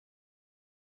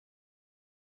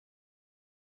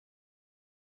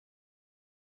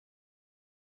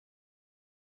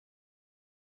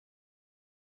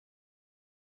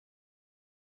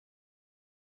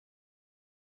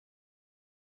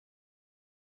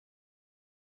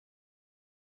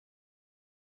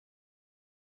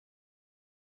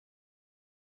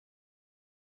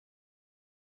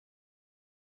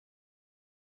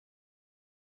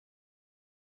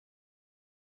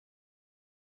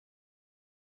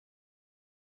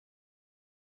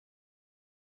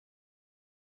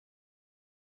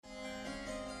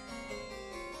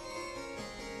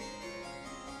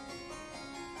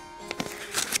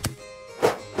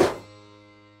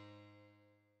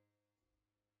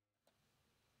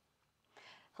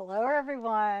Hello,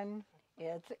 everyone.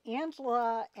 It's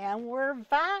Angela, and we're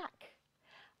back.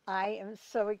 I am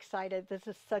so excited. This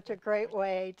is such a great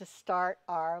way to start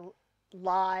our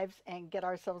lives and get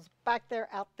ourselves back there,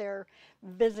 out there,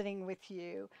 visiting with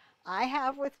you. I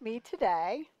have with me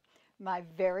today my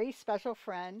very special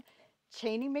friend,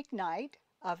 Cheyney McKnight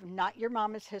of Not Your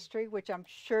Mama's History, which I'm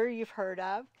sure you've heard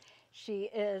of. She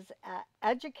is an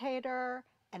educator,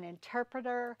 an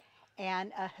interpreter,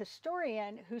 and a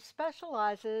historian who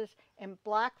specializes in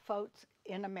Black folks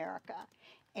in America.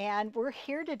 And we're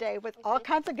here today with all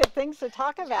kinds of good things to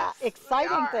talk about, Yes, we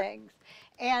exciting are. things.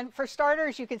 And for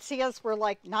starters, you can see us, we're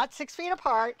like not 6 feet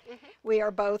apart. We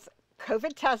are both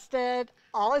COVID tested,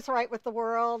 all is right with the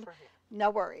world. Right. No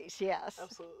worries, yes.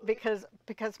 Absolutely.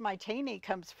 Because my Cheney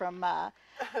comes from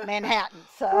Manhattan,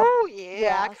 so Oh yeah, I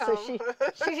yeah, so come.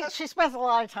 she spends a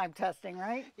lot of time testing,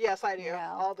 right? Yes, I do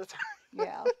Yeah, all the time.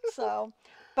 yeah. So,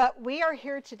 but we are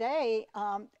here today,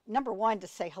 number one, to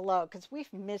say hello because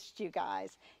we've missed you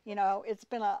guys. It's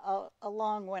been a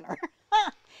long winter,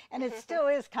 and it still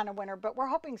is kind of winter, but we're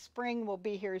hoping spring will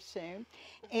be here soon.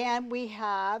 And we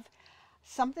have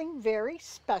something very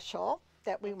special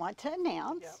that we want to Yep.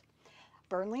 announce.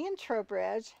 Burnley and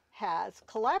Trowbridge has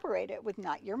collaborated with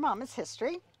Not Your Mama's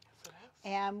History, Yes, it is.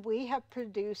 and we have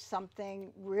produced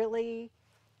something really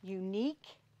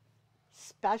unique,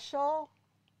 special,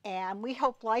 and we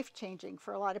hope life changing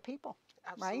for a lot of people,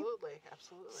 right? Absolutely,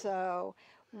 absolutely. So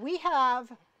we have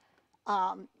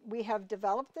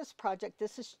developed this project.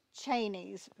 This is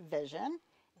Cheyney's vision,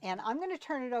 and I'm going to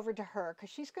turn it over to her because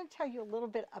she's going to tell you a little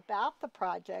bit about the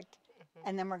project,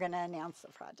 and then we're going to announce the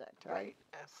project, right? Right,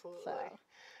 So absolutely.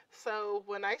 So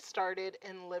when I started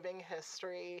in living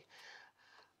history,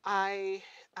 I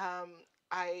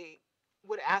I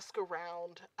would ask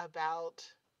around about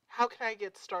how can I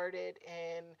get started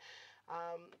in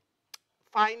um,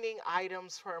 finding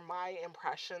items for my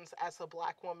impressions as a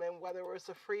black woman, whether it was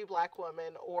a free black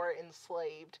woman or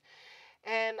enslaved.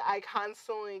 And I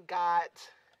constantly got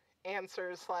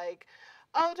answers like,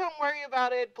 oh, don't worry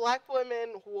about it. Black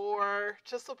women wore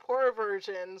just the poorer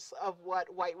versions of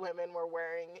what white women were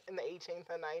wearing in the 18th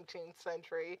and 19th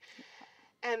century.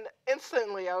 And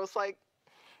instantly I was like,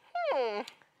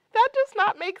 that does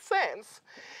not make sense.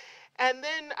 And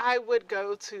then I would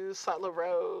go to Sutler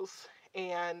Rose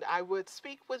and I would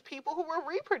speak with people who were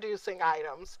reproducing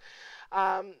items.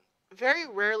 Um, Very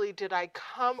rarely did I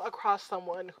come across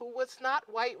someone who was not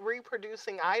white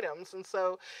reproducing items. And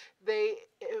so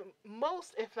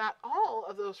most, if not all,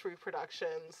 of those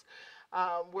reproductions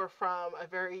were from a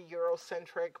very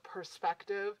Eurocentric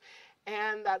perspective.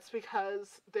 And that's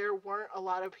because there weren't a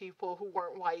lot of people who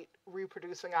weren't white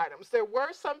reproducing items. There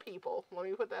were some people, let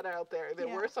me put that out there. There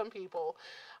yeah, were some people,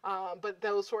 but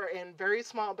those were in very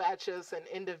small batches and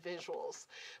individuals.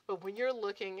 But when you're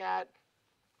looking at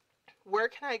where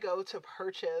can I go to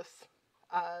purchase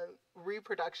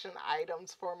reproduction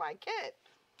items for my kid?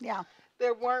 yeah,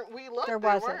 There weren't. We there looked. There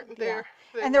wasn't, weren't. yeah,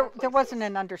 There and weren't there wasn't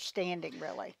places. an understanding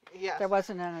really. Yes, There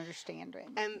wasn't an understanding.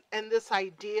 and this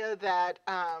idea that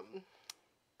uh,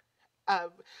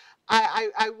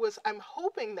 I'm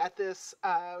hoping that this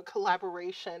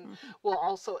collaboration Hmm. will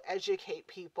also educate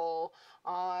people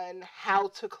on how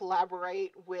to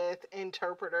collaborate with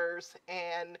interpreters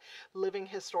and living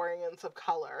historians of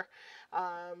color,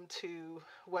 to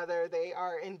whether they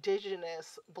are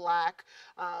indigenous, black,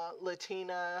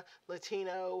 Latina,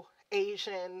 Latino,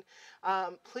 Asian.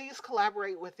 Please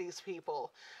collaborate with these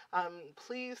people.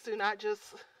 Please do not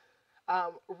just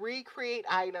recreate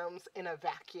items in a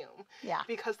vacuum Yeah.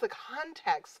 because the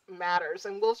context matters,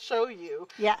 and we'll show you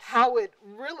Yes. how it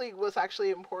really was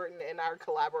actually important in our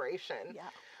collaboration. Yeah.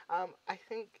 I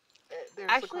think there's a question.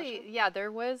 Actually, yeah,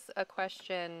 there was a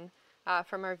question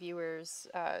from our viewers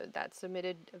that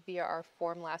submitted via our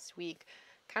form last week,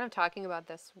 kind of talking about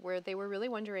this, where they were really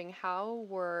wondering how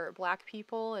were Black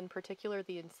people, in particular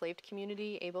the enslaved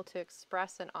community, able to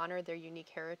express and honor their unique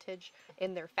heritage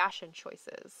in their fashion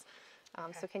choices.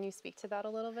 Okay. So, can you speak to that a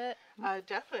little bit?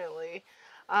 Definitely.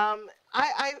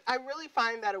 I really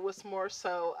find that it was more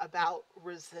so about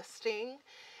resisting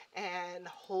and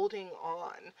holding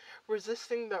on,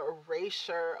 resisting the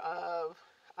erasure of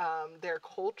their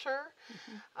culture.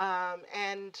 Hmm.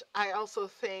 And I also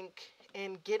think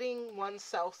in getting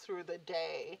oneself through the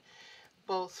day,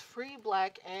 both free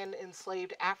black and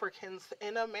enslaved Africans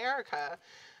in America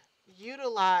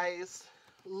utilize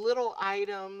little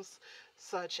items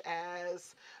such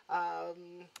as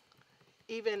um,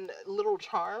 even little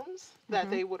charms that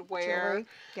Hmm. they would wear, Jewelry.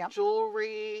 Yep.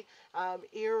 jewelry,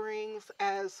 earrings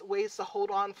as ways to hold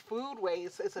on. Food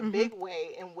ways is a Hmm. big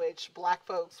way in which Black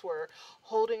folks were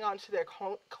holding on to their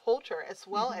culture as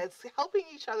well Hmm. as helping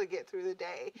each other get through the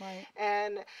day. Right.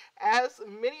 And as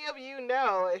many of you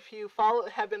know, if you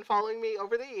have been following me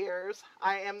over the years,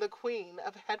 I am the queen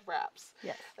of head wraps.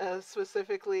 Yes.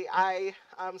 Specifically, I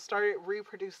started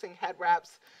reproducing head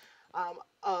wraps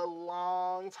a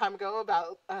long time ago,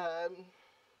 about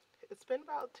it's been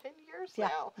about 10 years Yeah.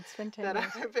 now It's been 10 that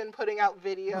years. I've been putting out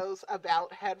videos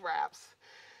about head wraps.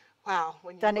 Wow,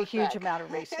 when you Done a look huge back. amount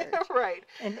of research. Right.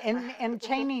 And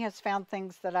Cheyney has found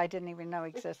things that I didn't even know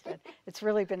existed. It's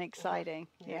really been exciting.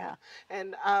 Yeah. Yeah.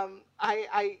 And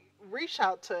I reached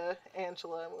out to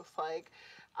Angela and was like,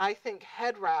 I think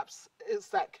head wraps is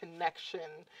that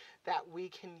connection that we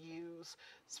can use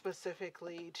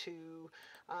specifically to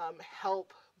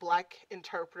help Black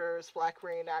interpreters, Black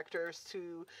reenactors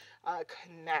to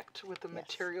connect with the Yes.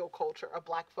 material culture of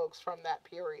Black folks from that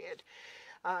period.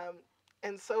 Um,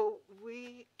 and so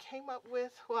we came up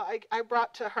with, well, I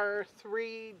brought to her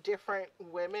three different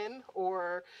women,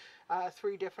 or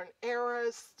three different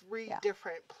eras, three Yeah.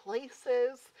 different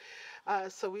places.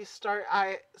 So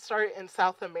I started in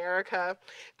South America.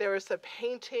 There was a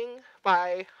painting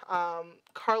by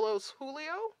Carlos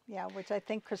Julio. Yeah. Which I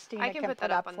think I Christina can can put that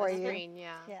put up up on for the you. screen,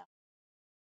 yeah. Yeah.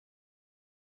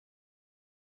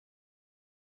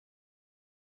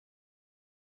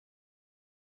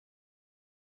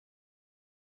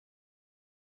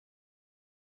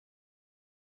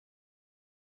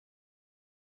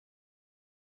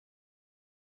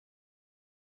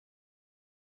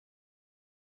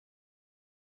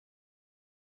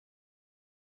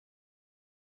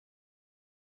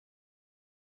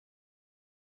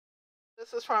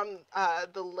 This is from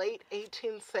the late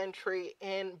 18th century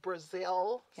in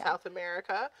Brazil, Yeah. South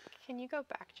America. Can you go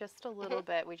back just a little Hmm.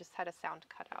 bit? We just had a sound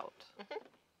cut out.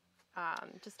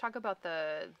 Hmm. Just talk about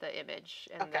the image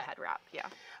and the Okay. head wrap. Yeah.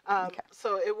 Okay.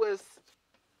 So it was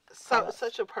Carlos.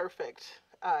 such a perfect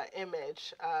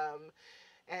image.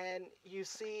 And you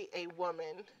see a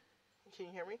woman. Can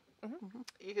you hear me? Hmm. Hmm.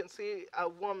 You can see a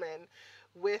woman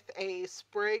with a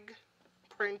sprig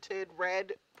printed,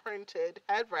 red printed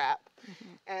head wrap,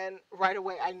 Hmm. and right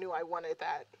away I knew I wanted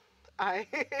that. I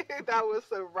that was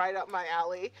right up my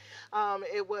alley.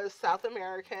 It was South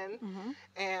American, Hmm.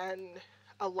 and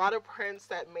a lot of prints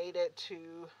that made it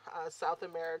to South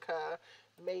America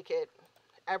make it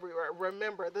everywhere.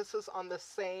 Remember, this is on the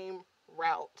same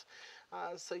route.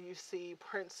 So you see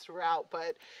prints throughout,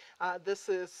 but this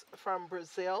is from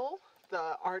Brazil.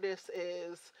 The artist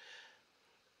is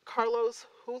Carlos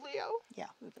Julio, Yeah.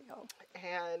 Julio.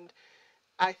 and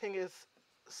I think is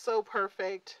so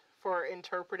perfect for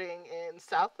interpreting in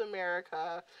South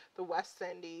America, the West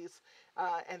Indies,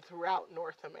 and throughout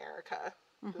North America.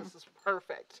 Hmm. This is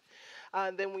perfect.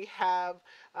 Then we have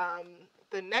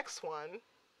the next one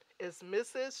is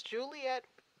Mrs. Juliette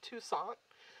Toussaint,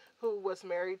 who was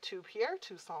married to Pierre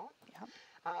Toussaint,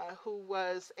 Yeah. who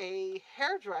was a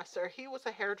hairdresser. He was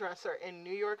a hairdresser in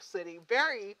New York City,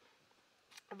 very,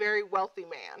 very wealthy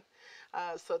man.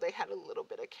 So they had a little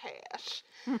bit of cash.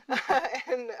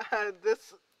 And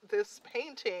this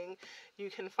painting, you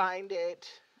can find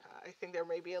it. I think there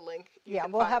may be a link. You Yeah.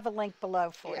 can We'll find. have a link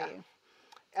below for Yeah. you.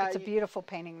 Uh, It's a you, beautiful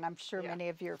painting, and I'm sure yeah. many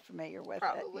of you are familiar with it.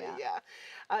 Probably, Yeah.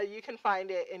 yeah. You can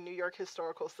find it in New York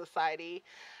Historical Society.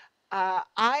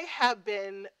 I have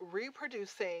been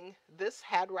reproducing this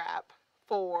head wrap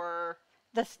for,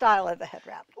 The style of the head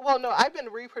wrap. well, no, I've been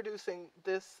reproducing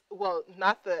this, well,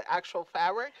 not the actual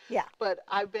fabric, Yeah. but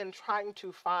I've been trying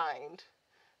to find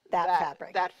That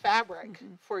fabric. that fabric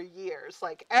Hmm. for years.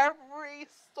 Like every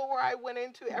store I went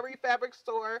into, every fabric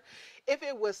store, if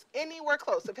it was anywhere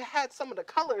close, if it had some of the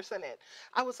colors in it,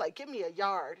 I was like, give me a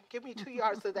yard, give me 2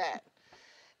 yards of that.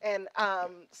 And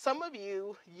some of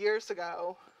you years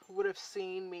ago would have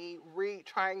seen me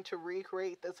trying to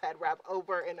recreate this head wrap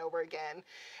over and over again,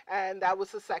 and that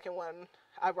was the second one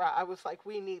I brought. I was like,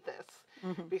 we need this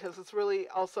Hmm. because it's really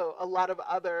also a lot of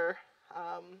other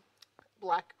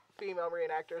Black female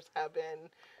reenactors have been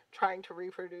trying to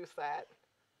reproduce that.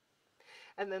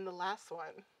 And then the last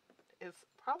one is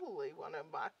probably one of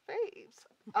my faves.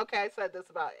 Okay, I said this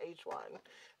about H1.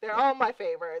 They're all my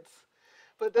favorites,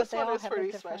 but But this they one all is have a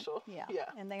pretty different. special. Yeah. Yeah,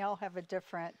 And they all have a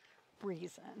different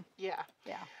reason. yeah.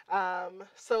 Yeah.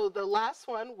 So the last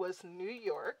one was New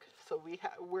York. So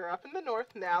we're up in the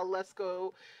north now. Let's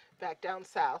go back down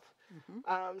south.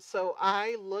 Hmm. So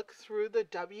I looked through the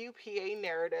WPA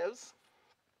narratives,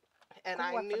 and Oh,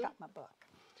 I forgot my book.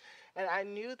 I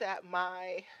knew that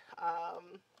my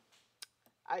um,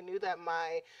 I knew that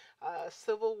my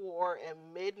Civil War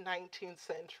and mid-19th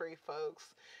century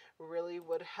folks really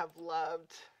would have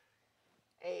loved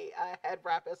a head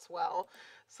wrap as well.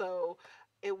 So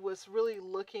it was really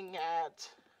looking at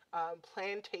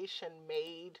plantation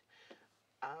made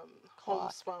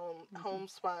Cloth. Hmm.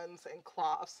 homespuns and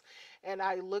cloths, and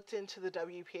I looked into the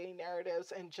WPA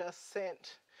narratives and just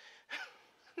sent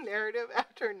narrative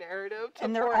after narrative to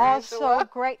And they're poor all so Angela.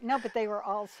 great. No, but they were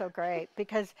all so great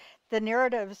because the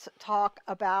narratives talk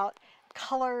about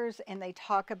colors and they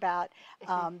talk about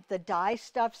Mhm, the dye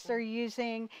stuffs they're mhm,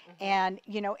 using, mhm, and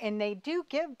and they do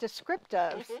give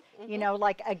descriptives, mhm, mhm.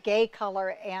 like a gay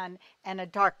color and a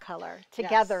dark color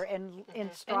together Yes. in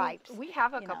Mhm. And stripes. we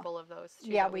have a You know, couple of those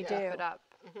too yeah, that we we Yeah. can do. put up.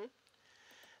 Mhm.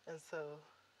 And so,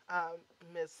 um,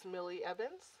 Miss Millie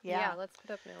Evans, Yeah, Yeah, let's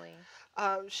put up Millie.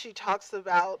 she talks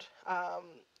about.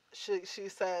 She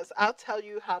says, "I'll tell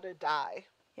you how to dye.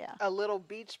 yeah, A little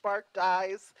beech bark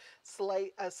dyes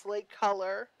a slate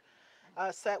color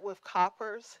set with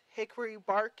coppers. Hickory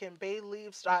bark and bay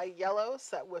leaves dye yellow,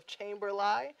 set with chamber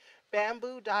lye.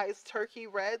 Bamboo dyes turkey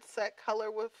red, set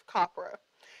color with copra.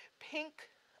 Pink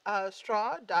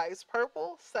straw dyes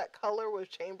purple, set color with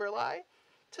chamber lye.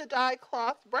 To dye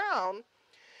cloth brown,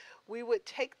 we would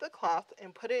take the cloth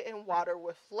and put it in water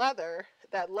with leather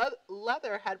that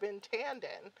leather had been tanned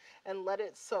in and let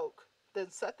it soak. Then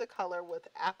set the color with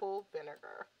apple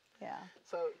vinegar." yeah.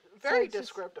 So So very it's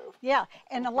just, descriptive. yeah,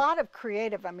 and a lot of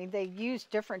creative. I mean, they use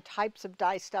different types of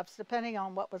dye stuffs depending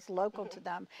on what was local to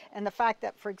them. And the fact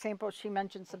that, for example, she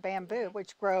mentions the bamboo, Mhm.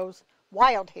 which grows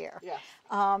wild here. Yes.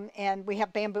 And we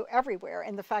have bamboo everywhere.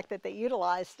 And the fact that they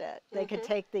utilized it, they could Hmm.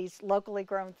 take these locally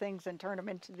grown things and turn them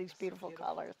into these So beautiful beautiful.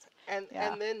 colors. And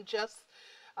Yeah. then just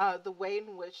the way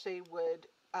in which they would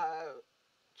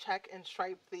check and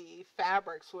stripe the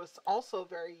fabrics was also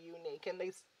very unique, and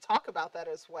they talk about that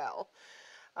as well.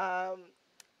 Um,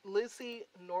 Lizzie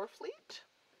Norfleet,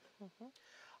 Hmm.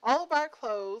 all of our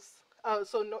clothes. Oh,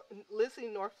 so Lizzie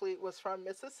Norfleet was from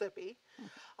Mississippi.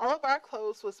 All of our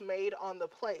clothes was made on the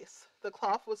place. The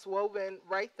cloth was woven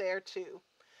right there too.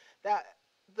 That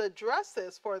the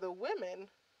dresses for the women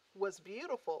was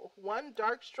beautiful, one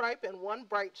dark stripe and one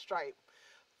bright stripe.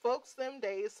 Folks them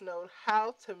days know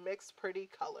how to mix pretty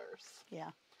colors.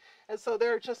 Yeah. And so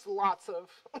there are just lots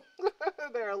of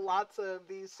there are lots of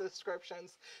these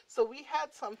descriptions. So we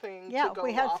had something to Yeah,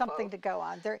 we go had off something of. to go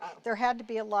on. Um, There had to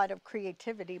be a lot of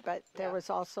creativity, but there yeah. was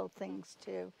also Hmm. things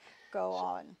to go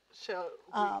on. So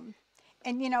we. Um,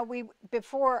 and we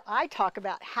before I talk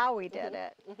about how we did Hmm.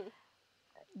 it, Hmm.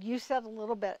 you said a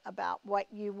little bit about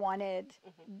what you wanted,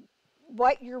 Hmm.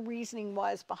 what your reasoning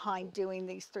was behind doing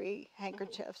these three Hmm.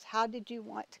 handkerchiefs. How did you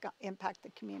want to impact the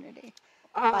community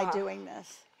by Ah, doing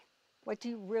this? What do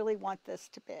you really want this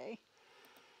to be?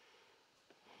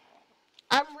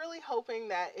 I'm really hoping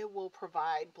that it will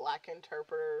provide Black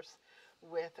interpreters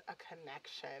with a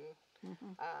connection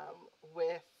Hmm. um,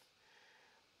 with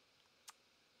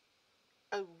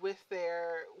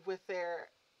with their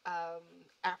um,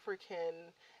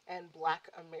 African and Black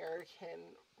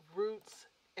American roots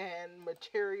and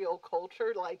material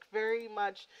culture. Like very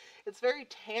much, it's very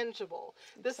tangible.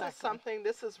 Exactly.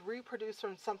 This is reproduced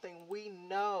from something we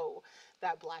know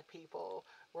that Black people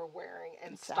were wearing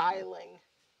and Exactly. styling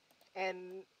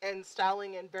and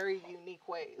styling in very unique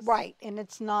ways. Right, and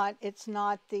it's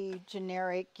not the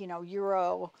generic,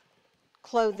 Euro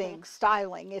Hmm. clothing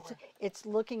styling. It's Right. it's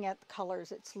looking at the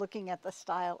colors, it's looking at the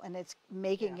style, and it's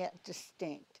Yeah. making it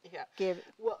distinct. Yeah. Give,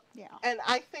 Well, yeah, and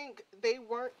I think they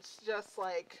weren't just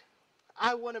like,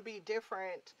 I want to be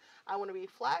different, I want to be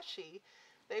flashy.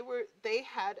 They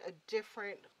had a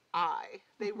different eye.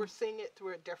 They hmm, were seeing it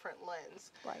through a different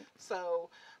lens. right. So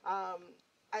um,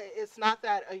 it's not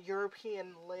that a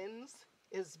European lens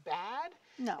is bad.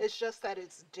 No, It's just that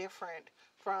it's different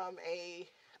from a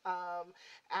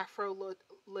Afro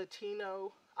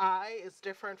Latino eye. It's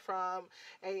different from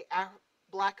a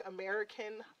Black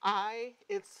American eye.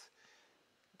 It's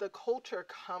the culture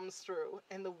comes through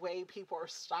in the way people are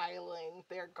styling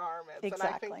their garments, and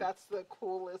I think exactly. that's the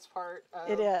coolest part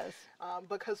It of is.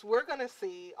 because we're going to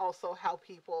see also how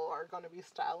people are going to be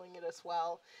styling it as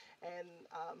well, and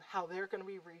how they're going to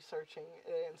be researching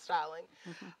it and styling.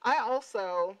 Hmm. I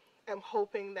also am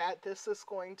hoping that this is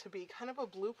going to be kind of a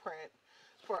blueprint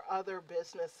for other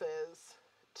businesses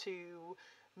to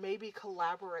maybe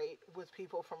collaborate with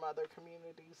people from other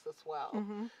communities as well.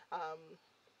 Hmm. Um,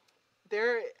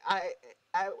 there,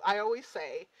 I always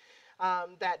say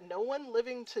that no one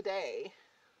living today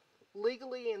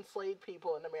legally enslaved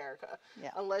people in America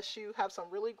Yeah. unless you have some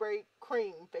really great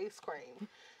cream, face cream.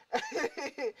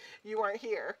 you weren't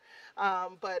here.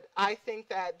 But I think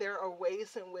that there are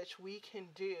ways in which we can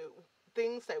do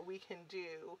things that we can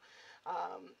do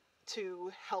um,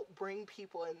 to help bring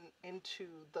people into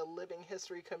the living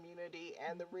history community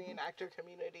and the Mhm. reenactor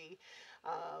community,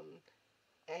 um,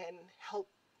 and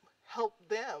help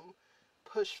them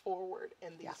push forward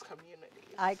in Yeah, these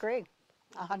communities. I agree.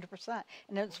 100%.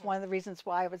 And it's one of the reasons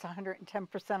why I was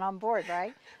 110% on board,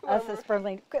 right? Us as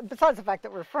Burnley, besides the fact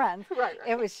that we're friends, Right,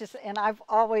 it right. was just, and I've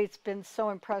always been so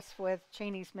impressed with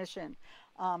Cheyney's mission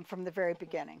from the very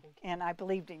beginning. Thank you. And I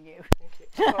believed in you. Thank you.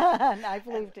 And I And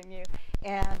believed in you.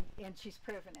 And she's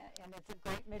proven it. And it's a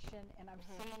great mission. And I'm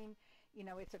mhm, seeing,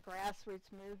 it's a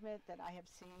grassroots movement that I have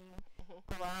seen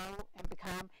mhm, grow and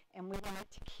become. And we want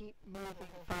it to keep moving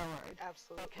mhm. forward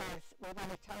Absolutely. because we want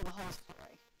to tell the whole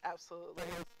story. The Absolutely.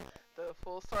 whole story. The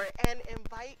full story, and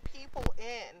invite people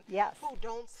in Yes. who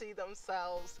don't see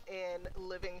themselves in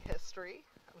living history.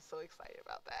 I'm so excited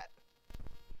about that.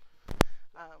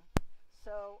 Um,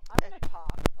 So I'm eh, going to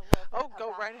talk a little bit oh, go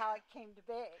about right. how it came to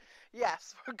be.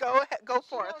 Yes, go ahead, go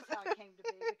She forth. knows how it came to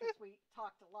be because we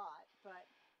talked a lot, but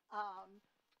um,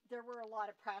 there were a lot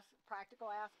of practical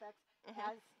aspects. Mhm,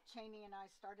 As Cheyney and I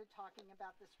started talking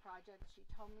about this project, she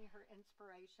told me her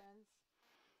inspirations.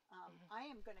 mhm. I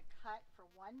am going to cut for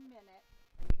 1 minute.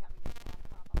 Are you having a sound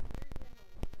problem? We're getting a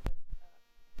little bit of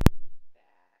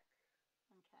feedback.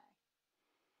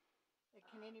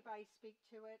 Okay. Can anybody speak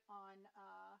to it on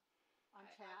I'm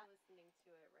chat? listening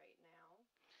to it right now.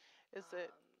 Is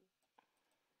it Um,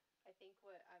 I think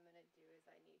what I'm gonna do is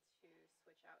I need to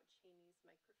switch out Cheney's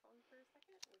microphone for a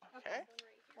second, which is this okay? Okay. one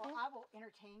right here. Well, I will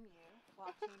entertain you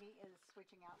while Cheyney is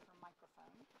switching out her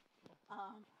microphone.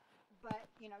 But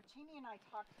Cheney and I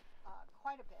talked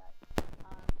quite a bit.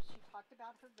 She talked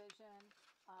about her vision.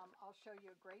 I'll show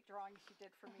you a great drawing she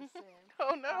did for me soon.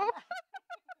 Oh no.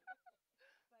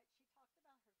 But she talked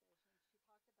about her vision. She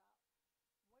talked about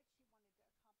what she wanted to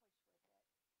accomplish with it,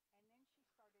 and then she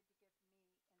started to give me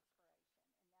inspiration.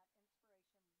 And that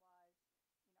inspiration was,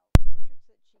 portraits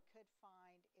that she could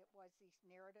find. It was these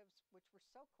narratives, which were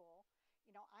so cool.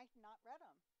 I had not read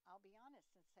them. I'll be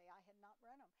honest and say I had not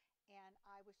read them. And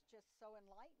I was just so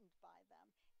enlightened by them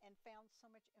and found so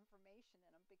much information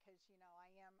in them because, I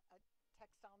am a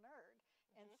textile nerd.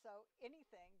 And Mhm. so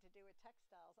anything to do with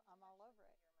textiles, I'm all over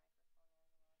it.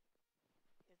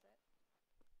 Is it?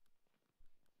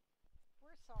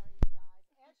 We're sorry, you guys.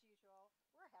 As usual,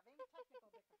 we're having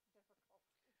technical difficulties.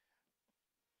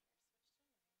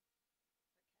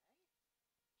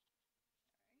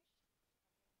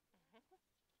 Okay. All right.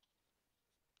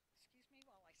 Excuse me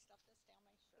while I stuff this down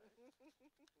my shirt.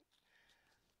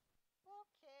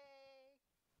 Okay.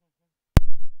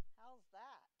 How's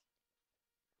that?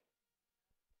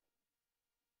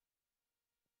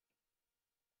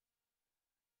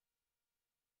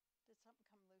 Did something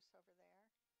come loose over there?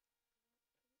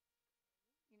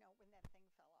 When that thing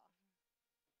fell off.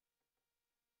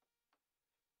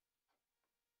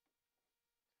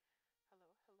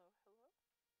 Hello, hello, hello.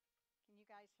 Can you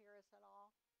guys hear us at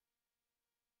all? Keep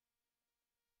talking.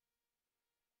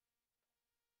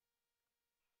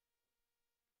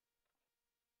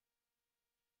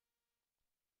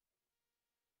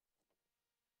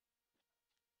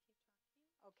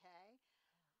 Okay.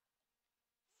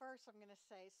 First, I'm going to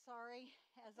say sorry.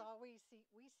 As always,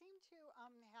 we seem to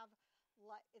have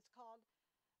it's called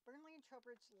Burnley and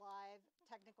Trowbridge live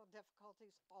technical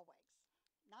difficulties always.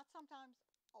 Not sometimes,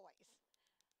 always.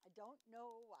 I don't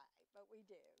know why, but we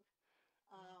do.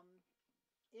 Um,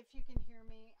 if you can hear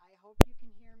me, I hope you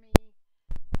can hear me.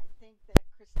 I think that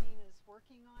Christine is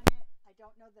working on it. I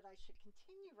don't know that I should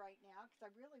continue right now because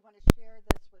I really want to share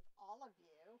this with all of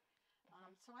you.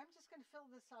 Mhm. So I'm just going to fill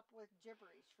this up with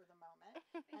gibberish for the moment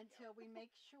Yep. until we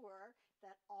make sure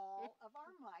that all of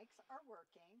our mics are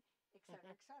working, et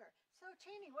cetera, Mhm. et cetera. So,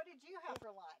 Cheney, what did you have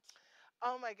for lunch?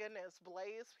 Oh my goodness,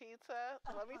 Blaze Pizza.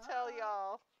 Let me tell Uh-huh.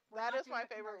 y'all, We're that not is doing my a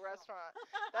favorite commercial. restaurant.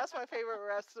 That's my favorite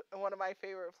one of my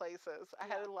favorite places. I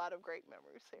had Yeah. a lot of great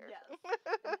memories here. Yes.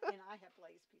 And I have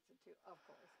Lay's pizza too, of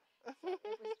course. So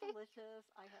it was delicious.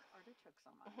 I had artichokes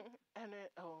on mine. And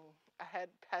I had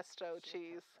pesto She had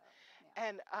cheese. pesto. Yeah.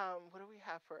 And what do we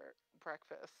have for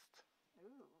breakfast?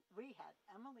 Ooh, we had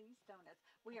Emily's Donuts.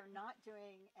 We are not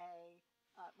doing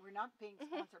we're not being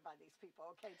sponsored by these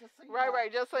people, okay? Just so you Right, know.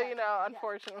 right. Just so Yes, you know, yes.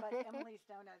 But unfortunately. Emily's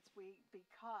Donuts,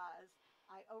 because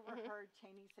I overheard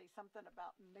Cheney say something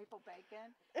about maple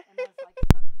bacon, and I was like,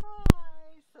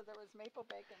 surprise! So there was maple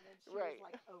bacon, and she was Right.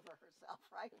 like over herself,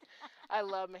 right? I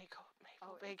love maple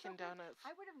Oh, it's so bacon good. donuts.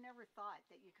 I would have never thought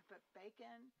that you could put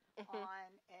bacon Hmm. on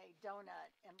a donut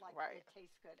and like Right. it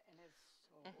tastes good, and it's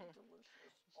Mhm.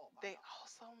 delicious. Oh my They God.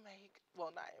 also make,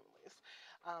 well, not Emily's.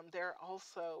 There are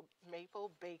also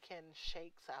maple bacon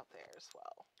shakes out there as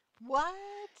well.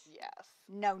 What? Yes.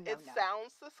 No, no, It no.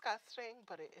 sounds disgusting,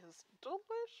 but it is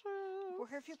Where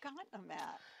have delicious. you gotten them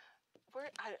at?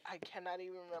 I cannot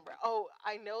even remember. Oh,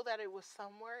 I know that it was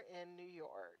somewhere in New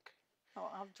York Oh,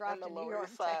 I'll on drive the to New Lower York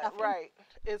East to Side. have them. Right.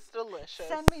 It's delicious.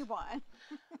 Send me one.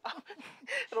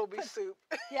 It'll be Put, soup.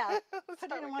 yeah, That's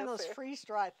put how it in we one can of those say. freeze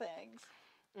dry things.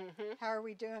 Mhm. How are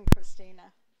we doing,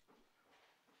 Christina?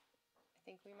 I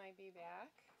think we might be back.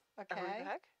 Are we Okay.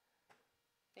 back?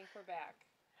 I think we're back.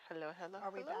 Hello, hello,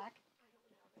 Are we hello. back? I don't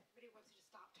know. Everybody wants you to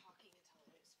stop talking until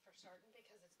it's for starting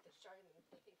because it's the start and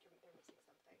they think they're missing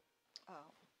something.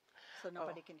 Oh, so Oh,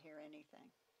 nobody can hear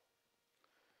anything.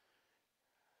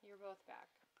 You're both back.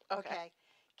 okay. Okay.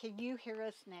 Can you hear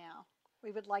us now?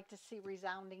 We would like to see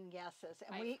resounding yeses.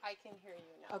 And I can hear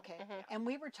you now. okay. Mhm. And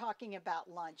we were talking about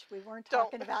lunch. We weren't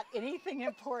Don't. talking about anything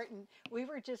important. We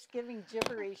were just giving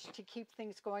gibberish to keep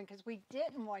things going because we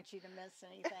didn't want you to miss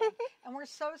anything. And we're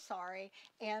so sorry.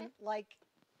 And like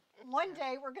one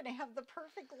day we're going to have the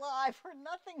perfect live where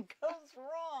nothing goes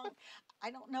wrong.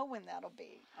 I don't know when that'll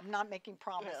be. I'm not making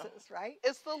Yeah. promises, right?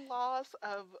 It's the loss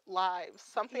of lives.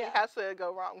 Something Yeah. has to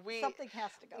go wrong. Something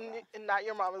has to go wrong Not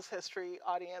Your Mama's History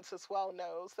audience as well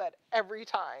knows that every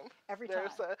time every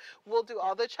there's time. we'll do Yeah,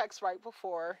 all the checks right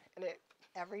before, and it.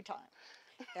 every time.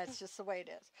 That's just the way it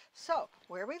is. So,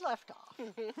 where we left off,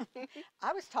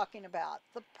 I was talking about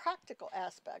the practical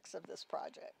aspects of this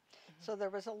project. So, there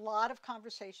was a lot of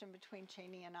conversation between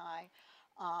Cheyney and I.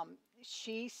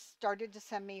 She started to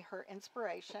send me her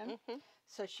inspiration. Mhm.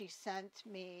 So, she sent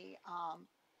me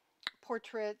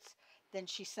portraits. Then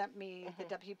she sent me the Mhm.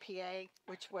 WPA,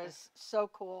 which was so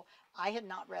cool. I had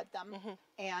not read them, Mhm.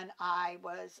 and I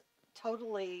was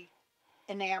totally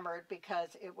enamored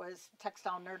because it was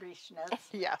textile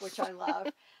nerdishness, which Yes. I love.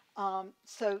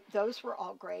 So those were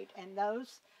all great, and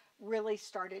those really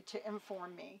started to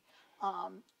inform me.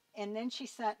 And then she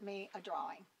sent me a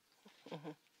drawing.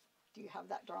 Mhm. Do you have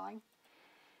that drawing?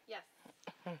 Yes.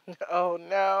 Oh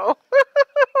no.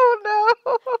 Oh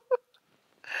no.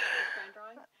 The crayon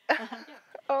drawing? Yeah.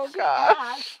 Oh She gosh.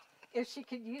 asked if she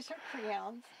could use her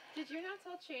crayons. Did you not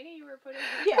tell Cheyney you were putting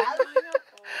her Yes. crayon drawing up?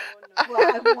 Oh no. Well,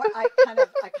 I kind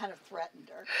of threatened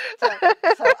her, so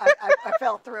I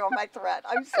fell through on my threat.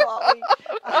 I'm sorry,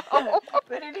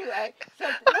 but anyway, so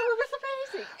no, it was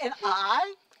amazing, and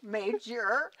I made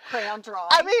your crayon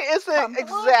I drawing mean, it's the come to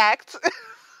life. exact.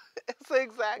 It's the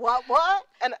exact. What?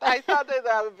 And But I thought that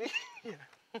that would be.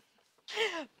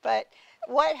 but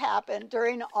what happened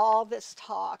during all this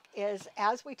talk is,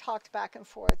 as we talked back and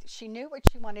forth, she knew what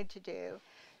she wanted to do.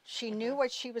 She knew Mhm.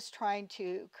 what she was trying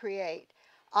to create.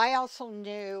 I also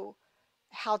knew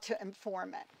how to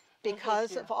inform it Mhm. because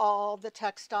Yeah. of all the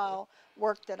textile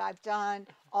work that I've done,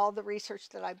 all the research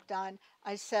that I've done.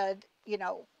 I said,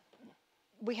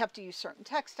 we have to use certain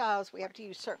textiles, we have Right. to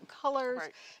use certain colors,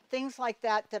 Right. things like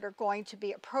that that are going to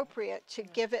be appropriate to Yeah.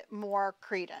 give it more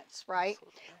credence, right?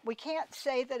 Absolutely. We can't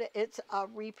say that it's a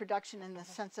reproduction in the Mhm.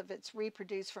 sense of it's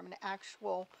reproduced from an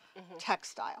actual Mhm.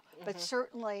 textile, but Mhm.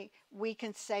 certainly we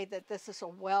can say that this is a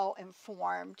well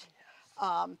informed Yes.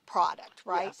 product,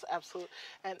 right? Yes. Absolutely.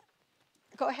 And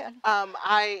Go ahead.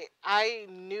 I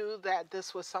knew that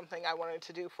this was something I wanted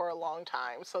to do for a long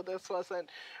time. So this wasn't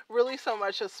really so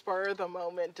much a spur of the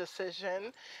moment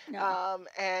decision. No.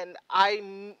 And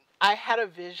I had a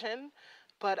vision,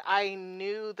 but I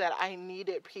knew that I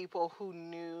needed people who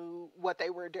knew what they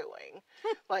were doing,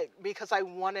 like because I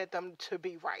wanted them to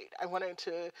be right. I wanted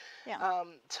Yeah.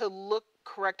 to look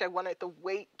correct. I wanted the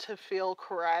weight to feel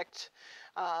correct,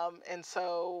 and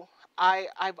so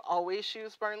I've always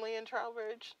used Burnley and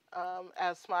Trowbridge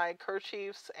as my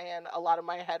kerchiefs and a lot of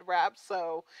my head wraps.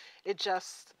 So it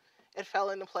just it fell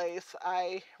into place.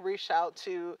 I reached out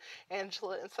to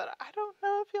Angela and said, I don't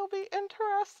know if you'll be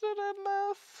interested in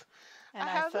this. I And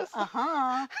I have said, this. uh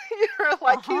huh, You're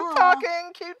uh like, keep huh.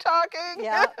 talking, keep talking.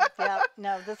 Yeah, yeah.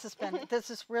 No, Mhm, this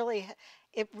is really,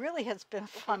 it really has been a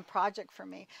fun project for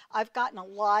me. I've gotten a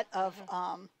lot mhm.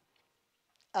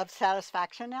 of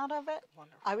satisfaction out of it.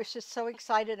 I Wonderful. was just so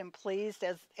excited and pleased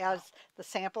Oh, as the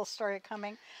samples started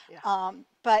coming. yeah.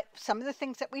 But some of the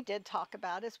things that we did talk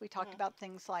about is we talked Hmm. about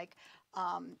things like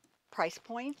um, price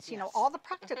points, Yes. all the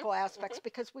Hmm. practical aspects, Hmm.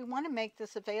 because we want to make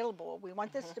this available. We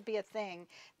want this Hmm. to be a thing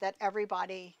that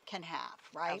everybody can have,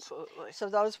 right? Absolutely. So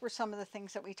those were some of the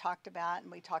things that we talked about,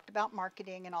 and we talked about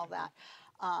marketing and all Hmm. that.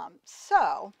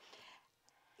 So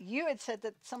you had said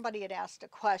that somebody had asked a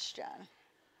question.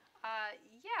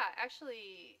 Yeah,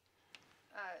 actually,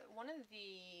 one of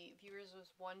the viewers was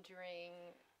wondering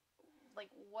like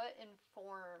what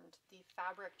informed the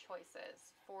fabric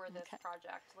choices for this Okay.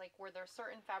 project? Like, were there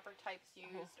certain fabric types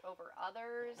used over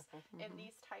others in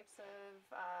these types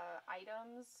of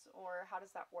items, or how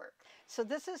does that work? So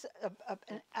this is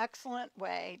an excellent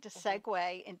way to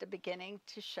segue into beginning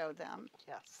to show them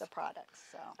Yes, the products.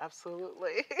 So,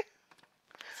 absolutely.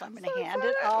 so I'm going So to hand it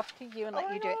excited. off to you and Oh let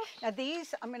my you do it. gosh. Now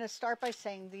these, I'm going to start by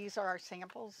saying these are our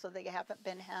samples, so they haven't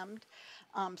been hemmed,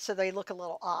 so they look a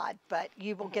little odd, but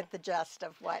you will get the gist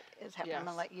of what is happening. I'm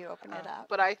going to Yes. let you open it up.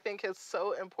 But I think it's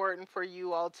so important for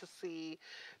you all to see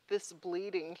this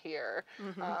bleeding here,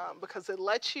 because it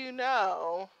lets you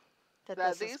know That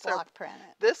that this is these are, block printed.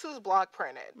 this is block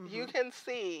printed. You can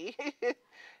see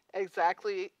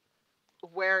exactly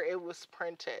where it was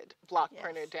printed, block Yes.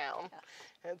 printed down. Yes.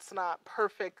 It's not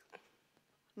perfect,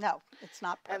 No, it's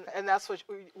not perfect. and that's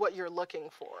what you're looking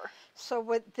for. So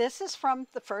what this is from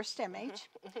the first image,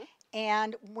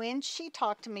 and when she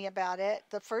talked to me about it,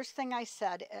 the first thing I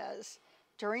said is,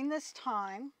 during this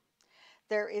time,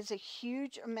 there is a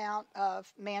huge amount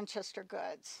of Manchester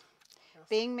goods Yes.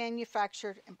 being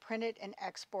manufactured and printed and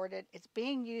exported. It's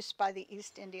being used by the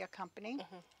East India Company.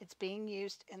 It's being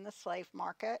used in the slave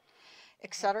market,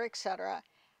 et cetera, et cetera.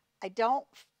 I don't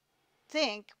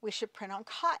think we should print on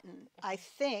cotton. I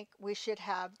think we should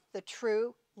have the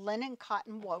true linen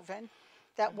cotton woven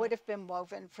that would have been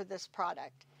woven for this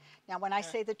product. Now, when I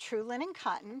say the true linen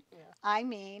cotton, I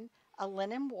mean a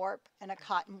linen warp and a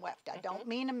cotton weft. I don't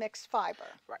mean a mixed fiber.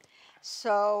 Right.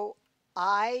 So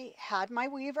I had my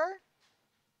weaver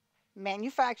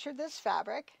manufacture this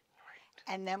fabric,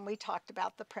 and then we talked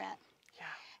about the print. Yeah.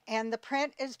 And the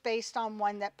print is based on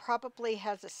one that probably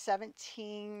has a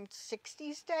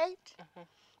 1760s date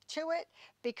to it,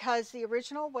 because the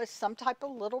original was some type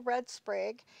of little red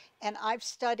sprig, and I've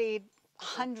studied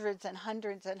hundreds and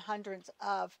hundreds and hundreds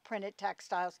of printed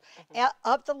textiles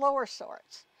of the lower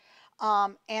sorts.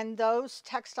 And those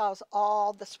textiles,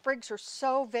 all the sprigs are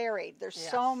so varied. There's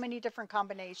so many different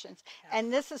combinations.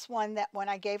 And this is one that when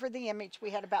I gave her the image, we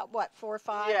had about, what, 4 or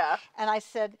 5? Yeah. And I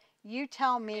said, you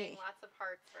tell Getting me. lots of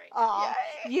hearts right now.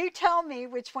 You tell me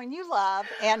which one you love.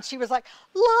 And she was like,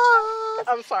 love.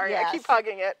 I'm sorry, I keep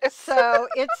hugging it. So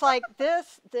it's like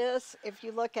this, if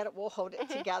you look at it, we'll hold it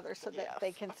together so that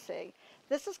they can see.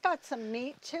 This has got some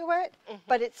meat to it,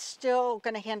 but it's still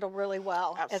going to handle really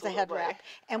well as a head Absolutely. wrap.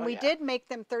 And Oh, we yeah. did make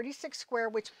them 36 square,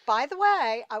 which, by the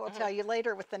way, I will tell you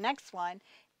later with the next one,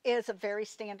 is a very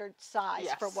standard size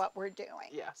for Yes. what we're doing.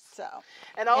 Yes. So,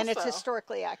 And also, and it's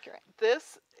historically accurate.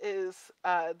 this is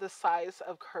the size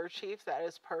of kerchief that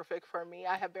is perfect for me.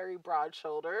 I have very broad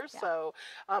shoulders, so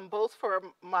both for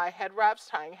my head wraps,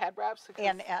 tying head wraps, because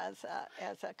And as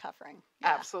a covering.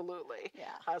 Yeah. absolutely.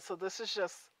 Yeah. So this is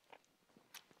just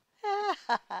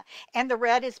And the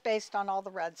red is based on all the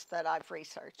reds that I've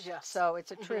researched. Yes. So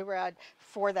it's a true red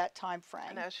for that time frame.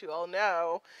 and as you all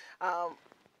know,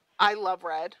 I love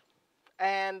red,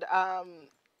 and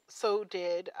so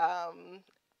did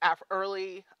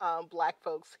early Black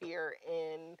folks here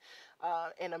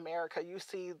in America. You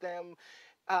see them.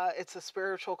 It's a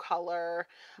spiritual color.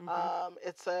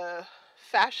 It's a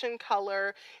fashion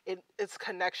color. Its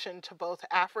connection to both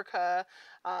Africa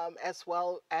as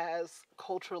well as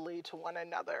culturally to one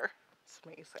another. It's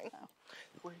amazing. Oh.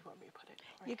 Where do you want me to put it?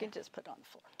 Right You can here? just put it on the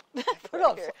floor. Put it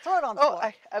on the here. floor. Throw it on the Oh,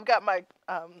 floor. I've got my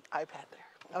iPad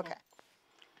there. Okay.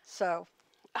 So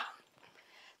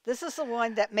this is the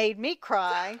one that made me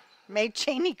cry, made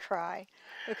Cheyney cry,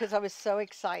 because I was so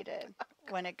excited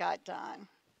when it got done.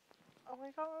 Oh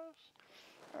my gosh.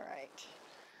 All right.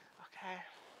 Okay.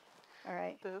 All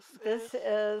right. This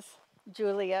is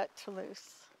Juliette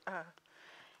Toulouse.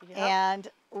 Yep. And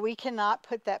we cannot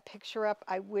put that picture up.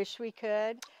 I wish we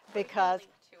could, because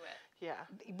Link to it.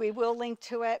 Yeah. we will link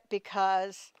to it,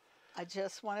 because I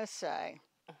just want to say,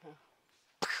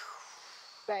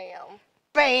 Bam.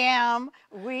 bam,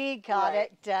 we got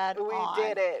Right. it dead We on.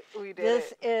 did it. We did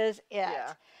This it. is it.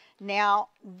 Yeah. Now,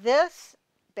 this,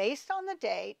 based on the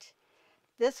date,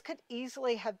 this could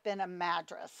easily have been a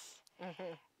Madras.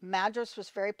 Madras was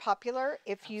very popular.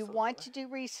 If you want to do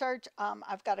research,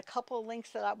 I've got a couple of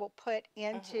links that I will put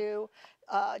into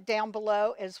down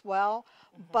below as well.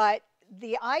 But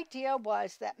the idea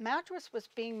was that Madras was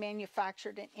being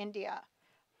manufactured in India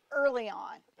early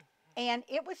on, and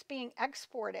it was being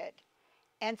exported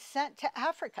and sent to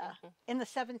Africa in the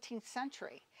 17th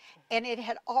century. And it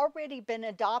had already been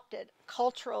adopted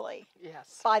culturally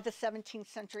Yes. by the 17th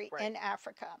century Right. in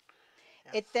Africa.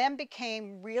 Yes. It then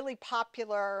became really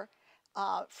popular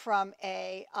from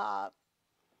a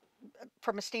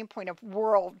standpoint of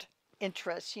world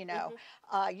interests,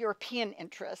 Mhm. European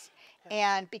interests, Yes.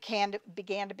 and began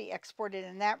to be exported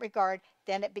in that regard.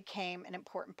 Then it became an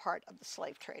important part of the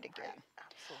slave trade Right. again.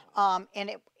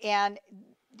 Absolutely. And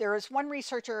there is one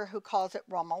researcher who calls it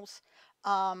Rummels,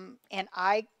 and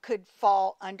I could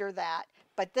fall under that.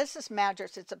 But this is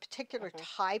madras. It's a particular Mhm.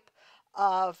 type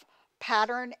of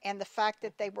pattern, and the fact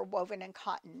that they Mhm. were woven in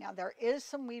cotton. Now there is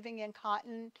some weaving in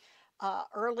cotton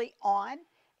early on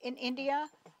in Mhm. India,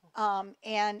 Mhm.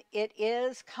 and it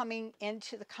is coming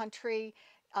into the country.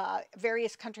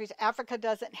 Various countries. Africa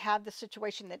doesn't have the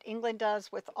situation that England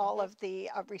does with all Mhm. of the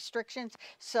restrictions.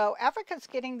 So Africa's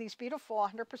getting these beautiful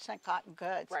 100% cotton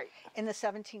goods Right. in the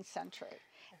 17th century.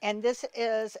 And this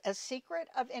is a secret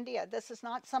of India. This is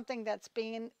not something that's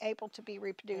being able to be Yeah.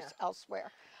 reproduced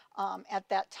elsewhere at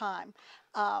that time.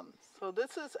 Um, So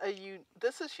this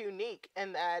is unique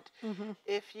in that hmm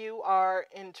if you are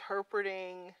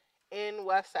interpreting in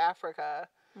West Africa,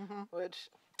 hmm which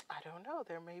I don't know,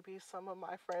 there may be some of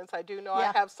my friends. I do know I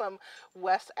Yeah. have some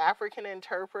West African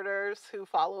interpreters who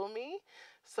follow me.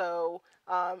 So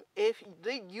if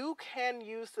you can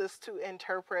use this to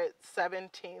interpret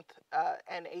 17th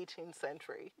and 18th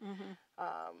century. hmm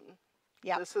Um,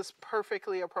 Yep. this is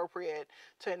perfectly appropriate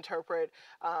to interpret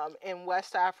in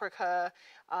West Africa,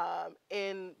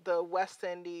 in the West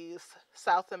Indies,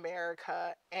 South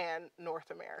America, and North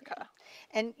America.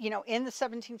 And in the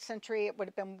 17th century, it would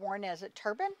have been worn as a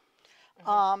turban.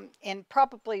 Hmm. And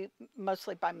probably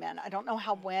mostly by men. I don't know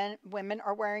how when women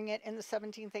are wearing it in the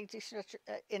 17th, 18th century.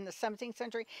 In the 17th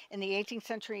century, in the 18th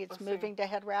century, it's Let's see. moving to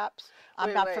head wraps. I'm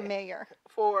Wait, not wait. familiar.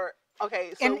 For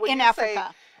okay, so when In you say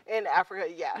Africa. in Africa,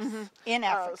 yes. In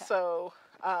Africa. So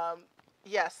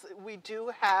yes, we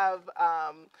do have.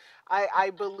 I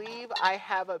believe I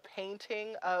have a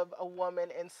painting of a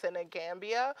woman in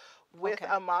Senegambia with Okay.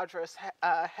 a madras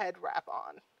head wrap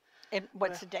on. And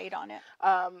what's the date on it?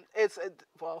 It's 18th.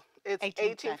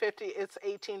 1850. It's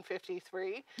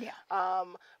 1853. Yeah.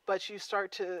 But you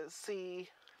start to see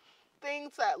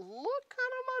things that look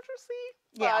kind of madrasy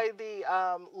Yeah. by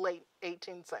the late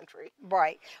 18th century.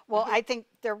 Right. Well, Hmm. I think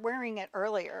they're wearing it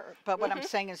earlier, but what I'm Hmm.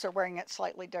 saying is they're wearing it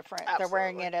slightly different. They're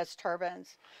wearing Absolutely. it as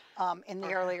turbans in the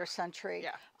Okay. earlier century,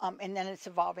 Yeah. and then it's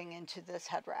evolving into this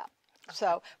head wrap. Okay.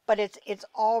 So, but it's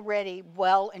already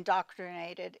well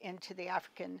indoctrinated into the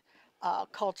African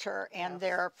culture and Yes.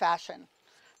 their fashion.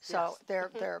 So Yes.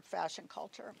 their fashion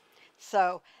culture.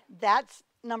 So that's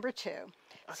number two.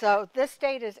 Okay. So this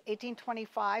date is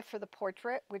 1825 for the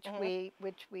portrait, Hmm.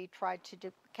 which we tried to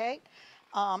duplicate,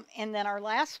 and then our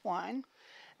last one,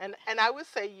 And I would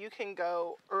say you can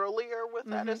go earlier with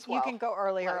that as you well. can go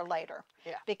earlier or Like, later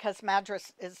yeah. because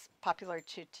Madras is popular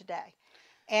to today,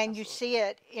 and you see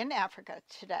Absolutely. it in Africa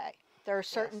today. There are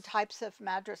certain Yes. types of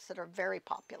Madras that are very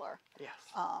popular Yes.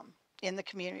 in the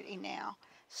community now.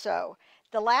 So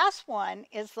the last one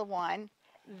is the one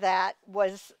that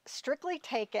was strictly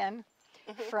taken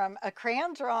Hmm. from a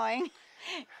crayon drawing.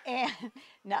 And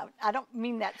no, I don't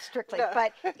mean that strictly, No.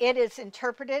 but it is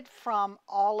interpreted from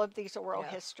all of these oral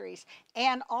Yes. histories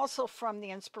and also from the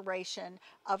inspiration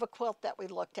of a quilt that we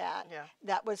looked at Yeah.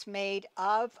 that was made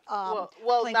of Not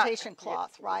plantation yeah.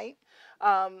 cloth, right?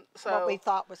 What we So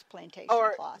thought was plantation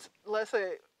or cloth. let's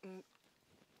say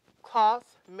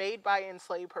cloth made by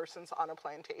enslaved persons on a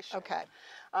plantation. Okay.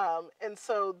 And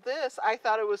so this, I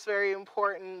thought it was very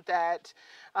important that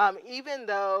even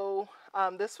though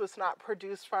this was not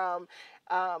produced from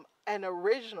an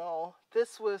original,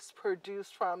 this was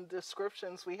produced from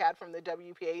descriptions we had from the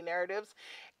WPA narratives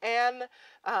and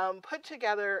put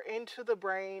together into the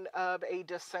brain of a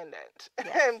descendant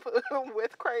Yes. and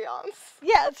with crayons.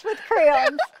 Yeah, it's with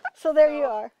crayons. So there you So,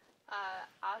 are.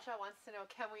 Aja wants to know,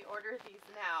 can we order these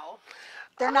now?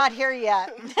 They're not here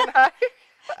yet. Did I?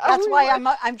 That's why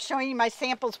Right, I'm showing you my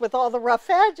samples with all the rough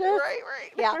edges.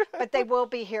 right. Yeah, but they will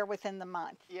be here within the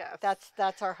month. Yes.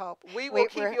 That's our hope. We will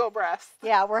keep you abreast.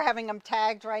 Yeah, we're having them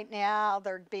tagged right now.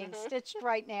 They're being Mhm. stitched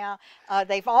right now.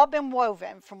 They've all been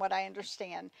woven, from what I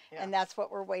understand, Yeah. and that's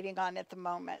what we're waiting on at the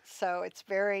moment. So it's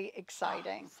very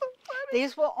exciting. So funny.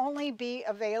 These will only be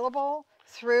available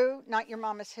through Not Your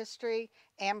Mama's History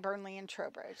and Burnley and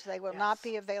Trowbridge. They will not Yes.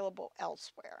 be available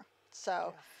elsewhere.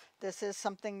 So Yes. this is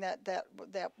something that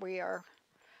we are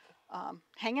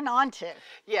hanging on to.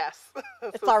 Yes.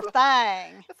 It's our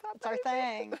thing. It's It's our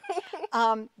baby.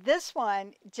 thing. This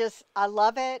one, just, I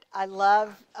love it. I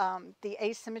love the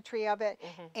asymmetry of it.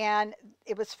 Mhm. And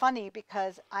it was funny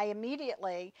because I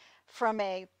immediately, from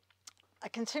a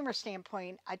consumer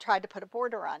standpoint, I tried to put a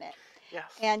border on it.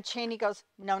 Yes. And Cheyney goes,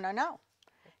 no, no, no.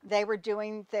 They were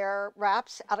doing their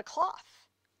wraps out of cloth.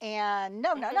 And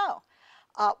no, no, Mhm. no.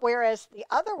 Whereas the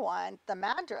other one, the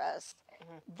madras,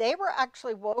 Mhm. they were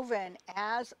actually woven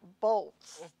as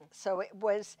bolts. Mhm. So it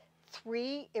was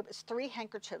three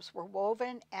handkerchiefs were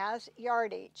woven as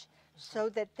yardage Mhm. so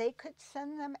that they could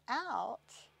send them out.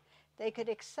 They could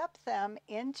accept them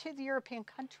into the European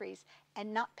countries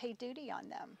and not pay duty on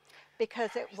them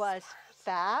because it Very was smart.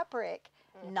 fabric,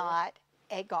 Mhm. not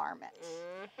a garment.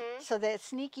 Mhm. So that's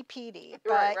sneaky Petey,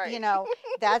 Right, but right.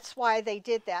 that's why they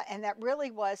did that. And that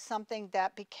really was something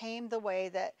that became the way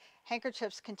that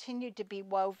handkerchiefs continued to be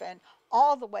woven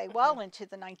all the way Mhm. well into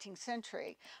the 19th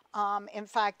century. In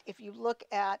fact, if you look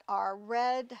at our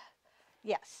red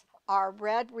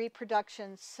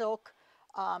reproduction silk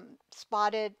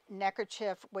spotted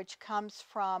neckerchief, which comes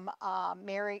from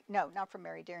no, not from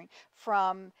Mary Deering,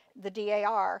 from the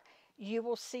DAR, you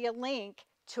will see a link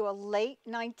to a late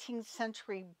 19th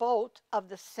century bolt of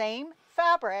the same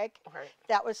fabric Right.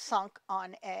 that was sunk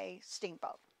on a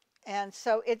steamboat. And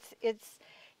so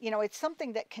it's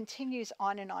something that continues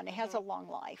on and on. It has a Mhm. long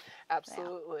life. Yeah.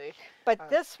 Absolutely. But Uh,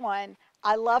 this one,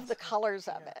 I love the so, colors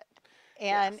of yeah. it. Yes.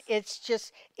 And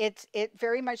it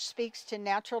very much speaks to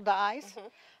natural dyes.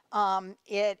 Mhm.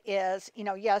 It is,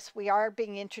 yes, we are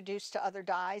being introduced to other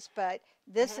dyes, but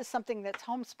this Mhm. is something that's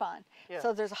homespun. Yes.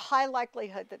 So there's a high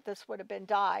likelihood that this would have been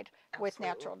dyed with Absolutely.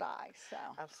 natural dyes. So,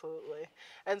 Absolutely.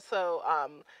 And so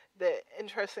the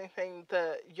interesting thing,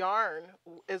 the yarn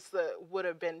is the would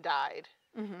have been dyed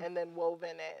hmm and then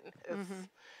woven in. It's hmm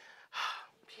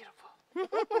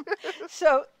beautiful.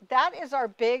 so that is our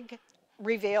big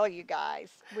reveal, you guys.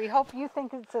 We hope you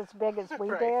think it's as big as we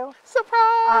Right. do.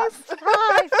 Surprise!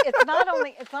 Surprise! It's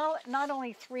not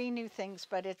only three new things,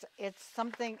 but it's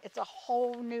something. It's a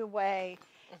whole new way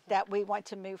Mhm. that we want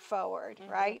to move forward,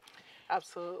 Mhm. right?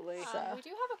 Absolutely. So, We do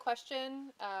have a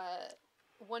question.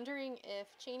 Wondering if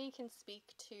Cheyney can speak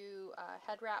to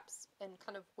head wraps and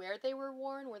kind of where they were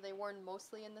worn. Were they worn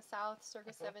mostly in the South, circa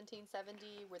Mhm.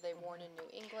 1770? Were they worn in New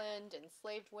England?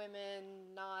 Enslaved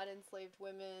women, not enslaved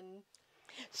women?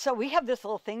 so we have this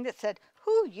little thing that said,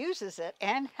 "Who uses it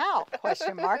and how?"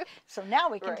 Question mark. So now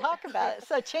we can Right. talk about it.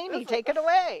 So This Cheney, is take it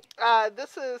away.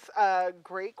 this is a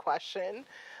great question.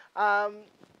 Um,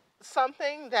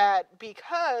 Something that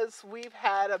because we've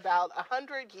had about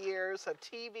 100 years of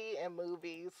TV and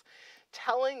movies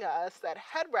telling us that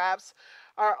head wraps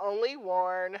are only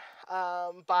worn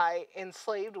by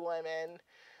enslaved women.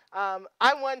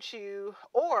 I want you,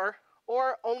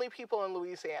 or only people in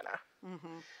Louisiana.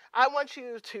 Mm-hmm. I want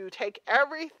you to take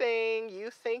everything you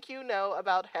think you know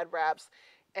about head wraps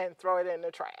and throw it in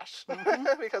the trash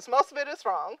Mm-hmm. because most of it is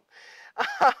wrong.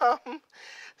 Um,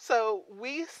 so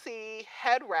we see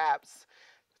head wraps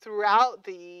throughout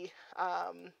the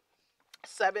um,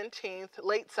 17th,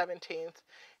 late 17th,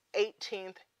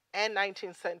 18th, and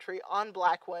 19th century on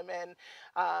black women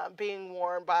being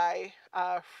worn by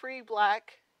free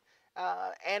black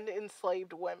and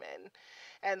enslaved women.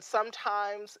 And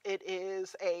sometimes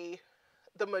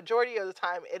the majority of the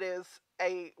time, it is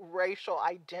a racial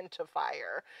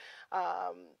identifier,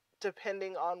 um,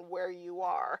 depending on where you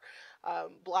are.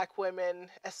 Black women,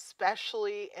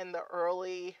 especially in the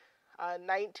early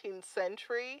 19th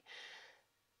century,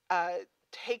 uh,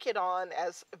 take it on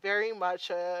as very much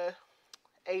a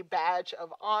badge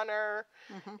of honor.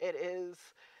 Mm-hmm. It is,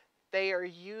 they are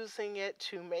using it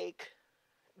to make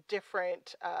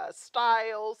different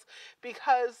styles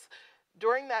because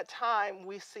during that time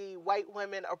we see white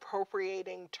women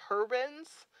appropriating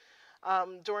turbans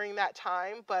during that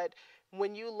time, but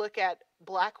when you look at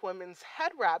black women's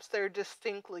head wraps, they're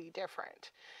distinctly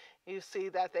different. You see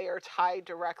that they are tied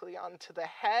directly onto the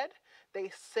head, they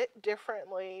sit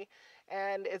differently,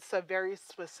 and it's a very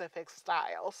specific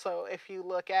style. So if you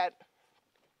look at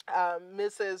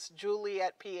Mrs.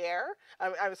 Juliette Pierre,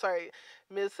 I'm sorry,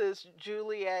 Mrs.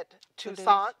 Juliette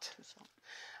Toussaint, Tucson.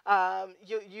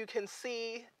 you can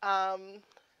see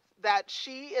that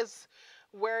she is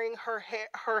wearing her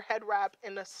head wrap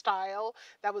in a style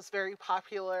that was very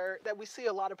popular, that we see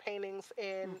a lot of paintings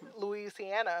in Mm-hmm.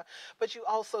 Louisiana, but you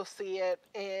also see it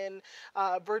in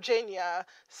Virginia,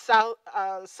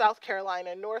 South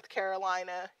Carolina, North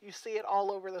Carolina. You see it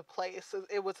all over the place.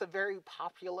 It was a very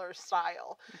popular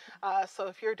style. So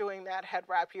if you're doing that head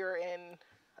wrap, you're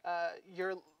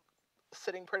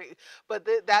sitting pretty. But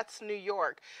that's New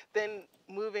York. Then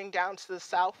moving down to the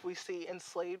South, we see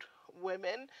enslaved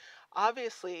women.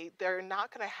 Obviously, they're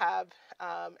not going to have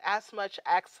as much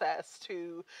access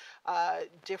to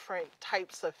different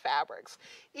types of fabrics.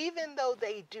 Even though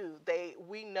they do,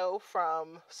 we know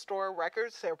from store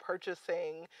records they're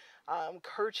purchasing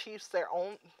kerchiefs their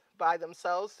own by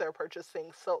themselves. They're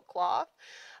purchasing silk cloth.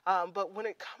 But when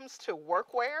it comes to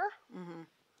workwear, Mm-hmm.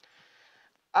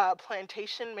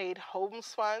 plantation-made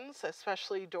homespuns,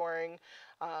 especially during,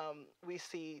 we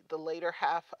see the later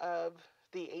half of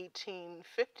the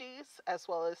 1850s, as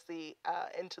well as the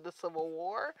into the Civil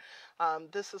War.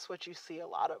 This is what you see a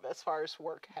lot of as far as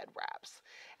work head wraps,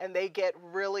 and they get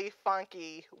really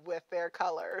funky with their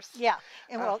colors. Yeah,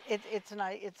 and Uh, well,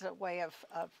 it's a way of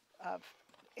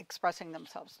expressing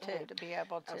themselves too, to be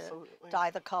able to Absolutely.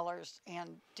 dye the colors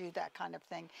and do that kind of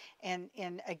thing, and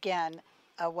in again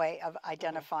a way of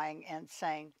identifying and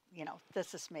saying,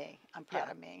 this is me. I'm proud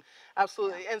Yeah. of me.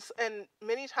 Absolutely, and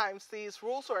many times these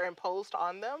rules are imposed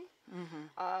on them.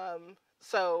 Hmm.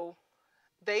 So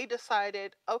they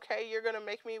decided, okay, you're gonna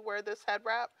make me wear this head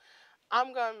wrap.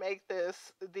 I'm gonna make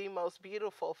this the most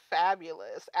beautiful,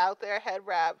 fabulous out there head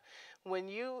wrap. When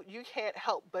you can't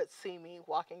help but see me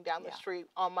walking down the Yeah, street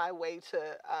on my way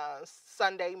to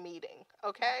Sunday meeting.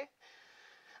 Okay,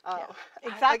 yeah, I get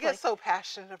exactly. so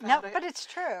passionate No, about it. but it's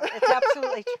true. It's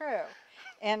absolutely true.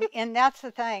 And that's the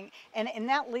thing. And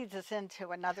that leads us into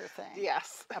another thing,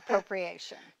 Yes,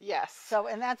 appropriation. yes. So,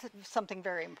 and that's something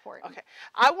very important. Okay,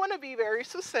 I want to be very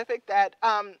specific that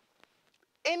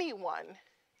anyone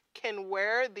can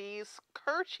wear these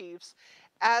kerchiefs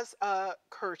as a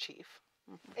kerchief.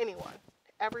 Hmm. Anyone,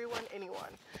 everyone,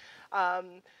 anyone.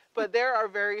 Um, but there are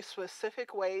very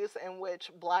specific ways in which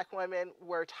Black women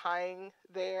were tying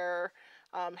their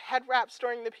head wraps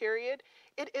during the period.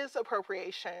 It is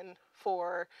appropriation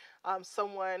for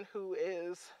someone who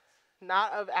is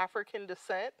not of African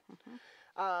descent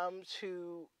Hmm.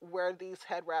 to wear these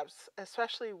head wraps,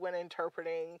 especially when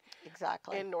interpreting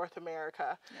Exactly. in North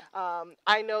America. Yeah.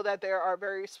 I know that there are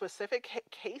very specific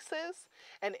cases,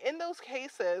 and in those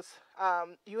cases,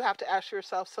 you have to ask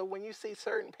yourself. So when you see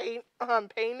certain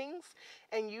paintings,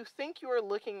 and you think you are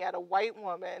looking at a white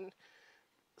woman,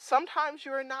 sometimes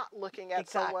you are not looking at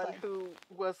someone Exactly. who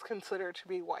was considered to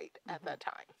be white at Hmm. that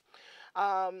time.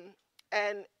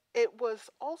 And it was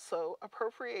also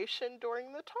appropriation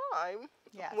during the time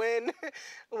Yes.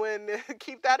 when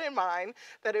keep that in mind,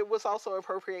 that it was also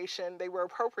appropriation. They were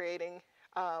appropriating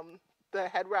the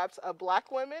head wraps of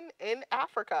Black women in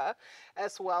Africa,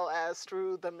 as well as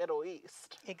through the Middle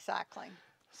East. Exactly.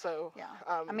 So Yeah.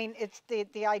 I mean, it's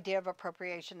the idea of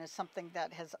appropriation is something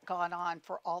that has gone on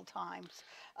for all times,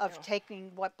 of yeah.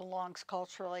 taking what belongs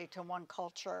culturally to one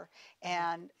culture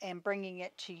and bringing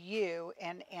it to you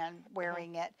and Mhm.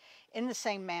 wearing it in the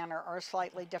same manner or a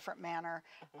slightly different manner.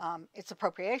 Mhm. It's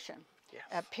appropriation,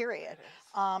 Yes, period. it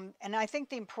is. And I think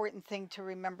the important thing to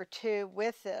remember too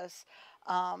with this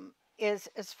is,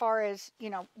 as far as,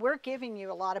 we're giving you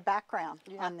a lot of background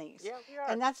Yeah, on these. yeah, we are.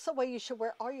 And that's the way you should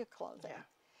wear all your clothing. Yeah.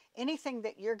 Anything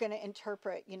that you're going to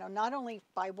interpret, not only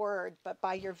by word, but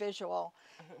by your visual,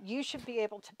 Mhm. you should be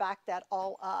able to back that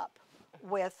all up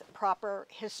with proper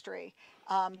history,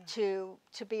 to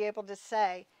be able to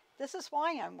say, this is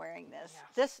why I'm wearing this.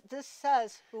 Yes. This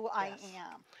says who I Yes.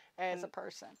 am as a And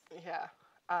person. yeah,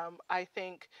 I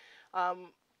think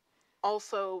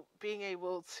also being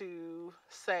able to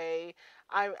say,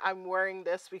 I'm wearing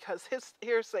this because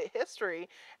here's the history,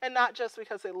 and not just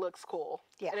because it looks cool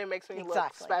Yeah, and it makes me look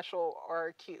exactly. special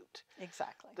or cute.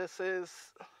 Exactly. This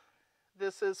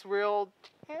is real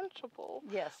tangible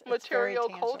Yes, it's very material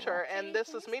tangible. culture, and this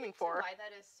is meaningful. Why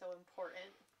that is so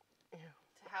important Yeah.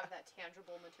 to have that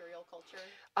tangible material culture?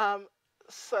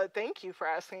 So thank you for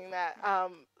asking that.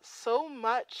 So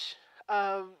much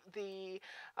of the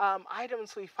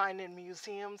items we find in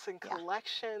museums and Yeah.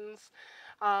 collections,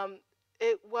 um,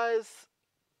 it was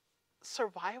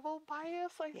survival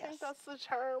bias. I Yes. think that's the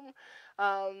term.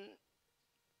 Um,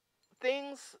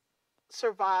 things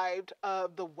survived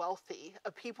of the wealthy,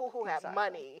 of people who had Exactly.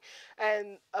 money,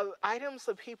 and of items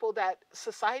of people that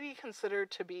society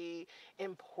considered to be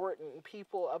important,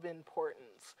 people of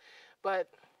importance. But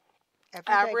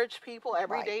Everyday, average people, right.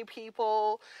 everyday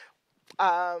people,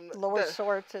 Lower the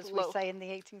sorts, as we low, say in the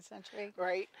 18th century.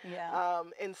 right? Yeah.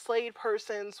 Enslaved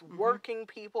persons, Hmm. working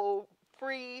people,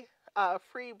 free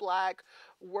Black,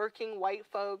 working white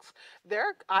folks.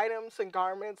 Their items and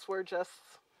garments were just,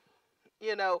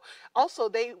 you know. Also,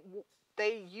 they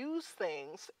use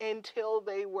things until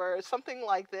they were something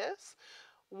like this.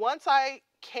 Once I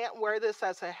can't wear this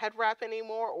as a head wrap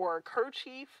anymore or a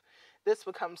kerchief, this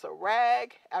becomes a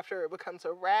rag. After it becomes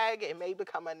a rag, it may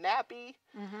become a nappy.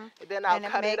 Hmm. Then I'll And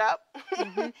it cut it may, up.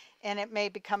 hmm and it may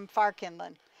become far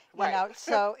kindling, Right.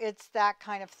 So it's that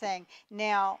kind of thing.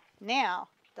 Now,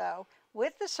 though,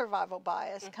 with the survival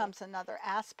bias Hmm. comes another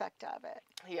aspect of it,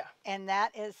 Yeah. and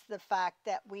that is the fact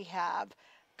that we have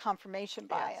confirmation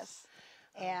Yes. bias.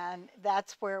 And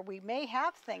that's where we may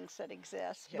have things that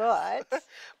exist, Yes. but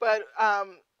But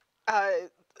uh,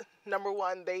 number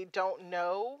one, they don't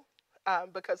know,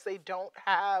 because they don't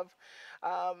have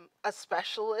a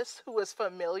specialist who is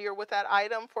familiar with that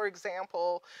item. For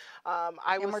example, I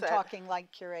And was we're at, talking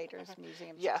like curators,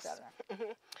 museums, yes. etc.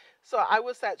 Mhm. So I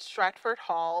was at Stratford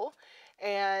Hall,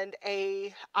 and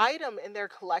a item in their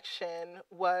collection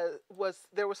was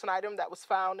there was an item that was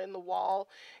found in the wall.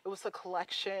 It was a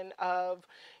collection of,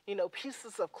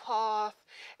 pieces of cloth,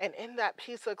 and in that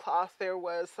piece of cloth there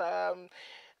was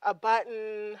a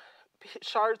button,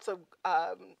 shards of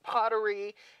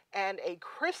pottery, and a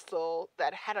crystal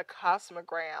that had a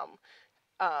cosmogram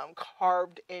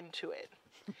carved into it.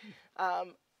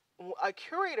 Um, a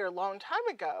curator a long time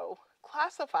ago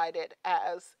classified it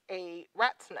as a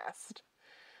rat's nest.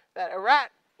 That a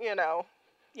rat,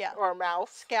 Yeah. or a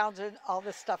mouse, Scoured all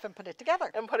this stuff and put it together.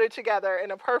 and put it together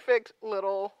in a perfect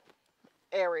little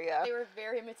area. They were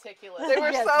very meticulous. They were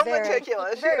Yes, so very,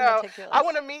 meticulous, very I meticulous.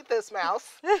 want to meet this mouse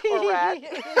or rat.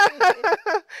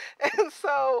 And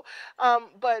so,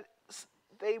 but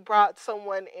they brought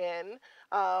someone in.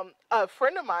 A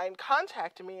friend of mine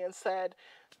contacted me and said,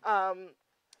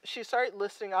 she started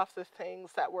listing off the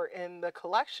things that were in the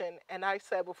collection. And I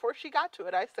said, before she got to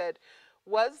it, I said,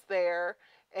 was there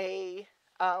a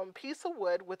piece of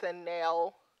wood with a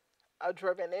nail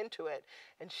driven into it?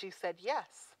 And she said,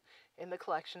 yes. In the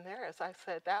collection there is. I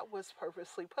said, that was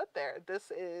purposely put there.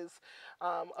 This is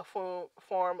a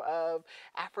form of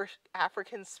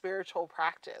African spiritual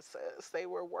practices. They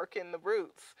were working the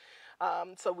roots.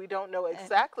 So we don't know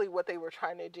exactly what they were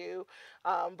trying to do,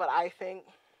 but I think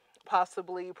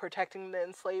possibly protecting the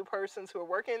enslaved persons who are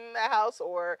working in the house,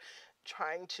 or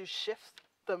trying to shift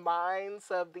the minds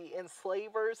of the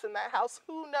enslavers in that house.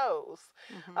 Who knows?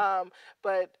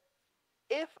 But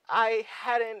if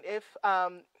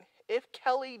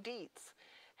Kelly Dietz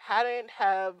hadn't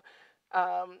have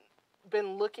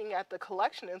been looking at the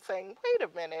collection and saying, wait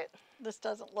a minute, This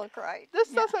doesn't look right. this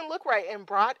Yeah. doesn't look right, and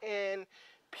brought in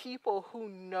people who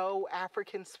know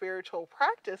African spiritual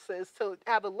practices to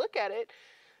have a look at it,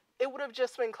 it would have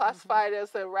just been classified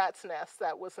as a rat's nest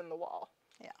that was in the wall.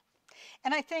 Yeah.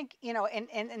 And I think,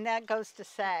 and that goes to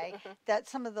say that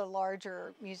some of the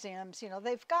larger museums,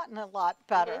 they've gotten a lot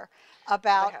better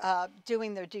about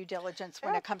doing their due diligence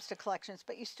when it comes to collections.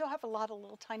 But you still have a lot of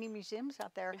little tiny museums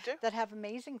out there that have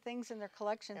amazing things in their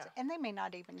collections, and they may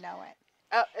not even know it.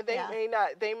 May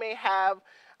not. They may have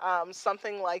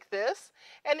something like this,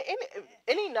 and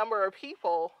any number of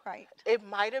people. Right. It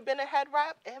might have been a head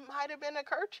wrap. It might have been a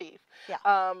kerchief.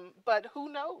 Yeah. But who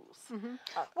knows?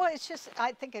 Well, it's just,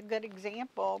 I think, a good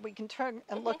example. We can turn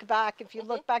and look back. If you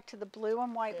look back to the blue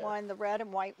and white one, the red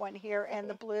and white one here, and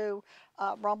the blue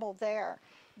rumble there,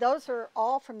 those are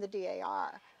all from the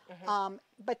DAR.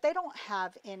 But they don't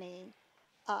have any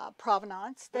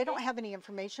provenance. They don't have any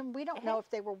information. We don't know if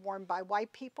they were worn by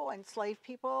white people, enslaved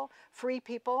people, free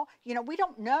people. We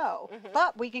don't know.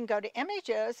 But we can go to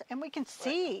images and we can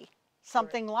see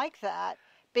something like that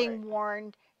being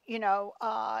worn,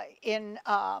 in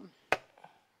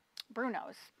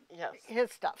Bruno's. Yes.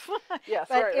 His stuff. Yes.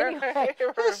 But Right. anyway,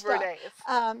 his stuff.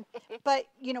 Renee's. But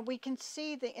we can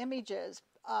see the images.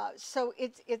 So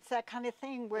it's that kind of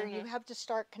thing where you have to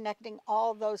start connecting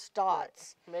all those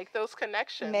dots. Make those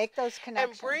connections.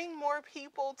 And bring more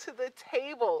people to the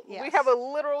table. Yes. We have a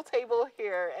literal table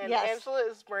here, and Yes. Angela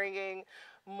is bringing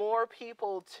more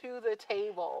people to the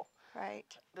table.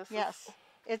 Right. This Yes.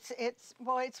 It's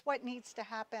what needs to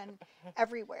happen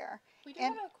everywhere. We do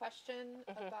have a question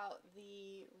about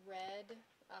the red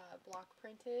block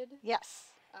printed.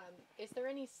 Yes. Is there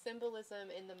any symbolism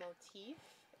in the motif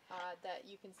that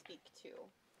you can speak to?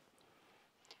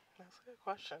 That's a good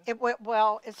question.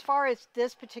 Well, as far as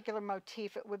this particular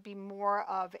motif, it would be more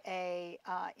of a,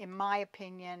 in my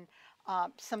opinion,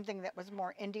 something that was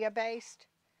more India-based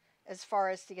as far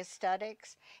as the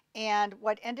aesthetics. And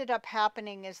what ended up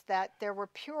happening is that there were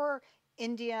pure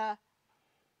India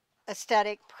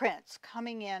aesthetic prints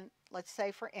coming in, let's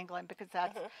say for England, because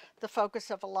that's the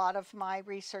focus of a lot of my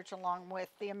research along with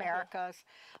the Americas.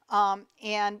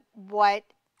 And what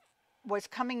was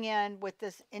coming in with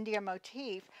this India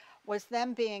motif was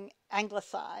them being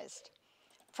anglicized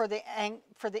for the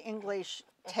English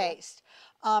taste.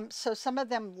 So some of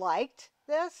them liked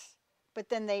this, but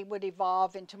then they would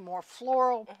evolve into more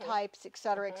floral types, et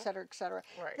cetera, et cetera, et cetera.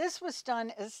 Right. This was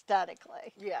done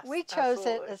aesthetically. Yes, We chose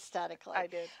absolutely. it aesthetically.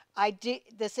 I did.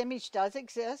 This image does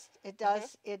exist. It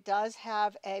does. It does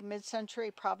have a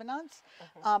mid-century provenance,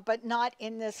 but not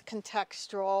in this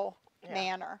contextual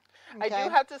manner. Okay? I do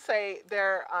have to say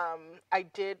I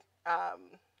did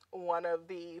one of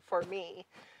for me,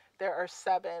 there are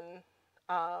 7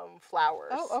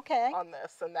 flowers Oh, okay. on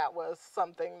this, and that was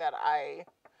something that I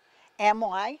And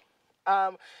why?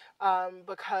 Um,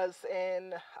 because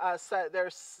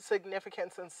there's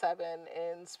significance in 7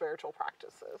 in spiritual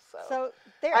practices. So So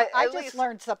there, I at just least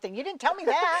learned something. You didn't tell me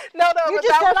that. no, You but just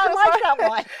that said was I just like that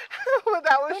one. but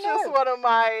that was Who just knew? one of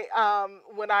my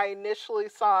when I initially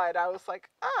saw it, I was like,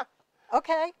 ah,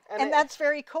 Okay, and and it. that's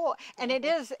very cool. And it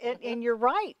is, and you're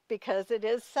right because it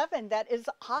is 7. That is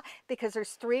hot because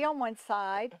there's 3 on one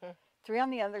side, 3 on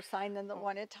the other side, and then the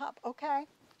one at top. Okay,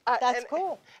 that's And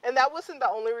cool. that wasn't the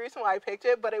only reason why I picked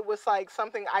it, but it was like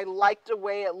something I liked the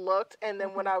way it looked, and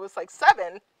then when I was like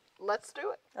 7, let's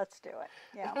do it. Let's do it.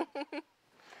 Yeah.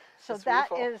 So It's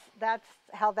beautiful. that's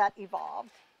how that evolved.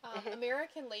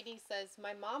 American Lady says,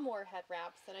 my mom wore head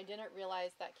wraps, and I didn't realize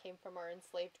that came from our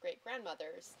enslaved great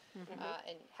grandmothers.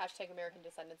 And hashtag American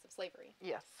descendants of slavery.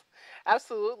 Yes,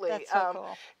 absolutely. That's so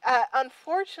cool.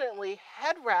 Unfortunately,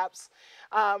 head wraps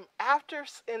after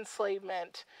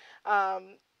enslavement,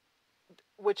 um,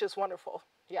 which is wonderful.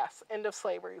 Yes, end of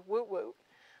slavery. Woot woot.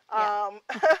 Yeah.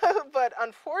 But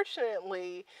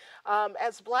unfortunately,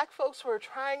 as Black folks were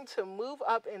trying to move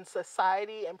up in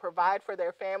society and provide for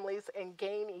their families and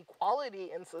gain equality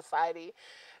in society,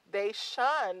 they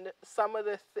shunned some of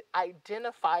the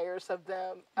identifiers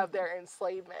of their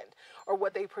enslavement, or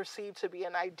what they perceived to be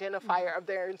an identifier of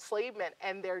their enslavement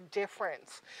and their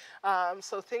difference.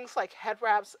 So things like head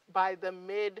wraps by the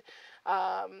mid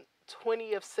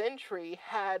 20th century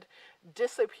had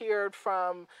disappeared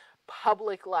from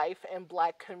public life in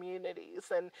Black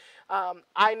communities. And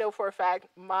I know for a fact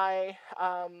my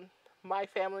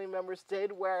family members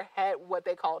did wear what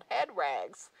they called head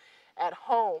rags at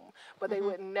home, but they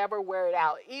would never wear it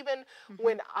out. Even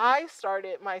when I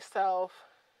started myself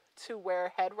to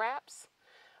wear head wraps,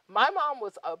 my mom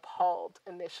was appalled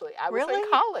initially. I was in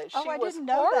Really? college. Oh, She I was didn't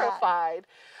know that. horrified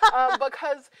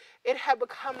because it had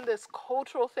become this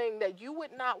cultural thing that you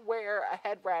would not wear a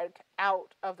head rag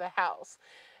out of the house.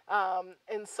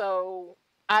 And so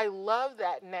I love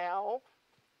that now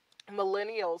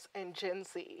millennials and Gen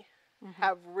Z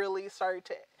have really started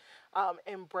to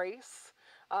embrace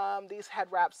these head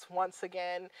wraps once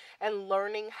again, and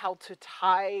learning how to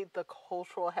tie the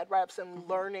cultural head wraps and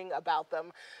learning about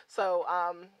them. So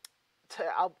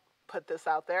I'll put this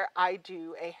out there. I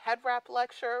do a head wrap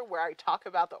lecture where I talk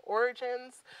about the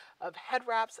origins of head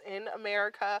wraps in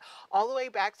America, all the way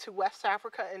back to West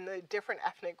Africa and the different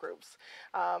ethnic groups,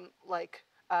 like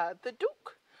the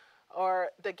Duke or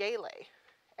the Gele,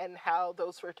 and how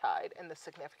those were tied and the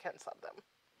significance of them.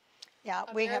 Yeah,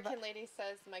 we have. American Lady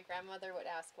says, my grandmother would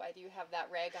ask, why do you have that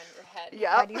rag on your head?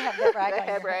 Yeah, Why do you have that rag the on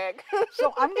head your head? rag.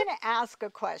 So I'm going to ask a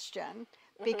question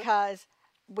because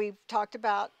we've talked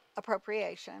about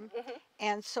appropriation.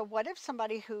 And so what if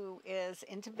somebody who is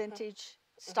into vintage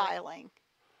styling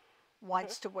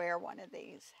wants to wear one of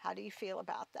these? How do you feel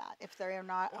about that if they're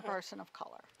not a person of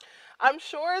color? I'm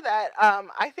sure that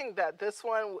I think that this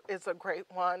one is a great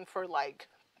one for, like,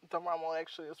 the Rommel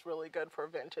actually is really good for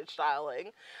vintage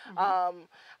styling.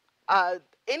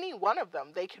 Any one of them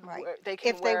they can Right. wear. They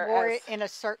can If they wear wore as it in a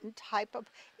certain type of,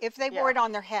 if they yeah. wore it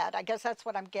on their head, I guess that's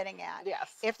what I'm getting at.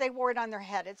 Yes. If they wore it on their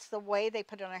head, it's the way they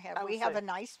put it on their head. I We would have say. a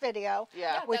nice video,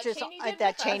 Yeah. which that is Cheyney did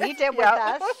that with us. Cheyney did with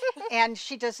Yeah. us, and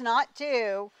she does not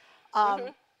do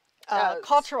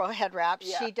cultural head wraps.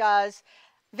 Yeah. She does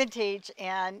vintage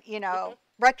and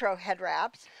retro head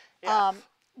wraps Yes.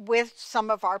 with some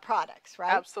of our products,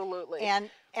 right? Absolutely.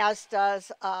 And as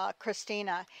does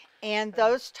Christina. And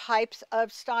those types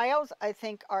of styles, I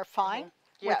think, are fine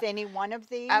Yeah. with any one of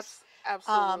these.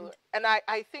 Absolutely. And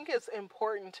I think it's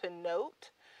important to note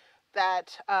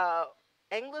that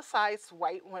anglicized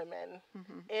white women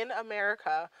in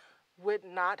America would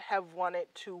not have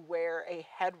wanted to wear a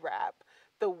head wrap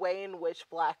the way in which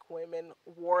Black women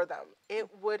wore them. It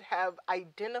would have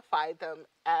identified them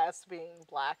as being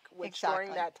Black, which during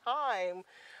Exactly. that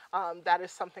time, that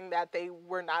is something that they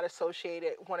were not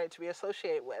wanted to be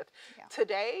associated with. Yeah.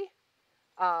 Today,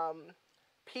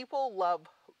 people love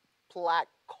Black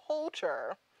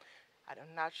culture.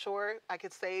 I'm not sure I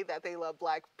could say that they love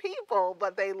Black people,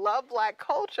 but they love Black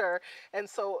culture. And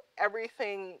so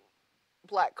everything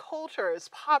Black culture is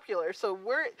popular. So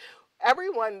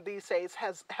everyone these days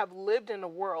have lived in a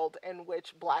world in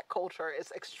which Black culture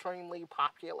is extremely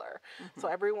popular. So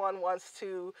everyone wants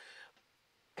to.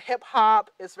 Hip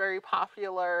hop is very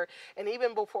popular, and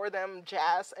even before them,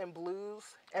 jazz and blues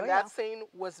and that scene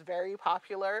was very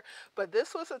popular. But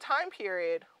this was a time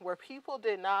period where people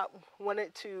did not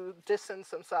wanted to distance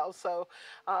themselves, so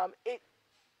it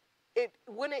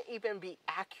wouldn't even be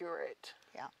accurate.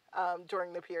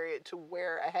 During the period to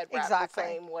wear a head wrap the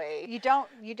same way. You don't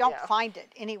Yeah. find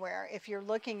it anywhere if you're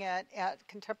looking at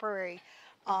contemporary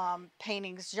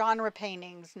paintings, genre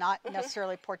paintings, not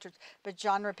necessarily portraits, but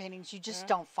genre paintings. You just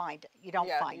don't find it. You don't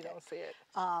Yeah, find you it. don't see it.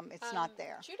 It's not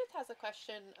there. Judith has a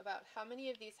question about how many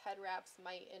of these head wraps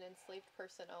might an enslaved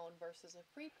person own versus a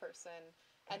free person,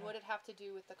 and would it have to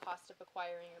do with the cost of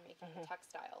acquiring or making the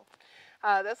textile?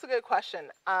 That's a good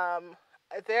question.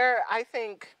 I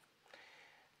think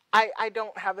I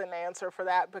don't have an answer for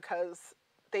that because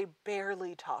they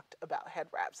barely talked about head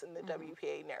wraps in the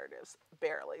WPA narratives,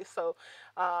 barely. So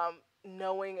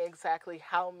knowing exactly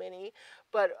how many,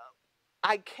 but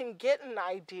I can get an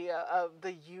idea of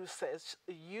the uses.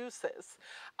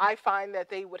 I find that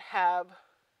they would have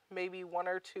maybe one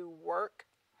or two work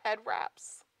head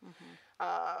wraps.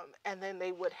 And then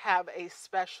they would have a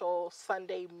special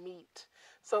Sunday meet.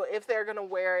 So if they're going to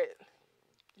wear it,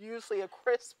 usually a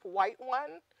crisp white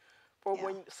one for Yeah.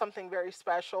 when something very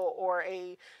special, or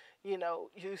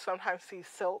you sometimes see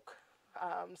silk,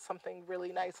 something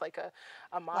really nice like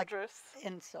a madras.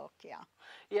 In silk, yeah.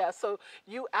 Yeah, so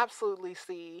you absolutely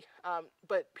see,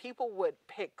 but people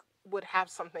would have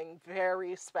something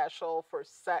very special for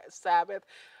Sabbath,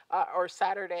 or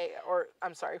Saturday, or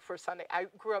I'm sorry, for Sunday. I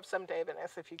grew up Seventh-day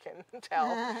Adventist, if you can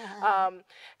tell.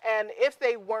 And if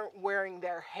they weren't wearing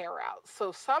their hair out,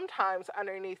 so sometimes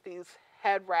underneath these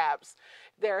head wraps,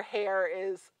 their hair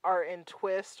are in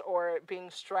twist or being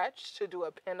stretched to do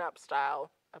a pin-up style,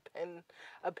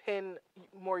 a pin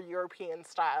more European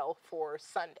style for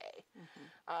Sunday,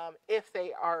 if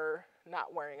they are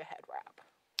not wearing a head wrap.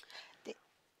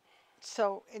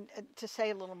 So, to say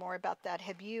a little more about that,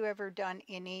 have you ever done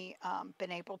any,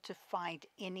 been able to find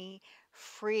any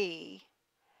free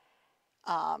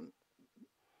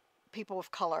people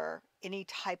of color, any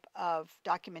type of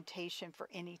documentation for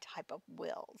any type of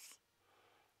wills?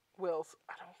 Wills,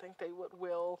 I don't think they would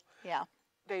will. Yeah.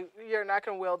 You're not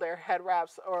going to will their head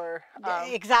wraps or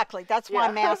Exactly. That's why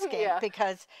I'm asking, yeah.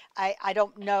 because I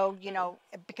don't know,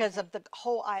 because of the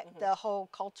whole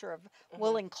culture of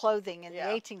woolen clothing in the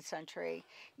 18th century,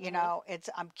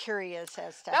 I'm curious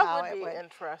as to that how would it be would.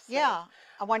 interesting. Yeah.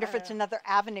 I wonder if it's another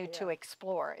avenue to yeah.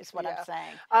 explore, is what I'm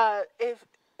saying.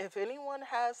 If anyone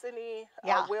has any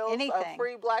Yeah, wills of anything.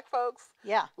 free Black folks,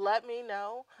 Yeah. let me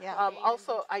know. Yeah.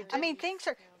 Also, I mean,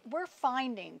 we're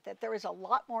finding that there is a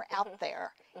lot more out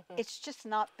there. It's just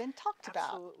not been talked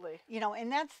about. Absolutely.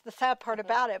 And that's the sad part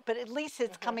about it, but at least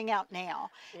it's coming out now.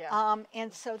 Yeah.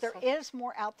 And so there is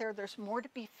more out there. There's more to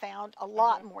be found, a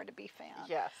lot more to be found.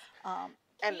 Yes.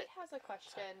 Kate has a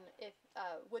question. If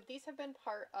would these have been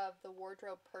part of the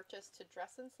wardrobe purchased to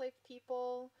dress enslaved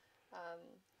people?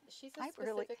 She says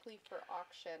specifically for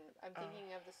auction. I'm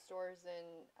thinking of the stores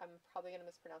in, I'm probably going to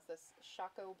mispronounce this,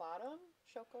 Shako Bottom?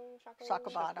 Shako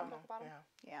Bottom.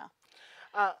 Yeah.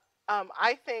 Yeah.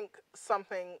 I think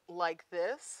something like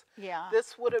this. Yeah.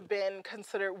 This would have been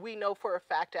considered. We know for a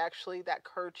fact, actually, that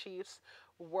kerchiefs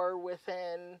were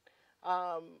within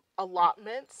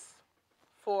allotments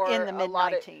for in the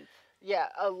mid-19th. Yeah,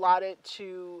 allotted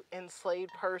to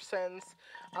enslaved persons.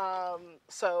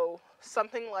 So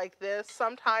something like this,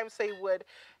 sometimes they would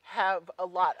have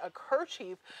a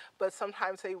kerchief, but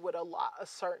sometimes they would allot a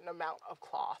certain amount of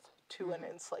cloth to an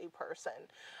enslaved person.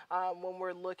 When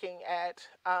we're looking at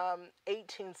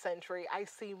 18th century, I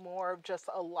see more of just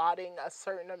allotting a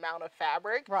certain amount of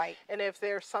fabric. Right. And if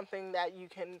there's something that you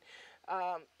can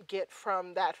get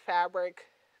from that fabric,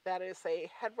 that is a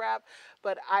head wrap.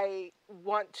 But I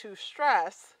want to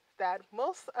stress that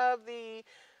most of the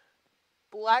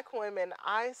Black women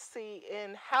I see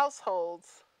in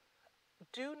households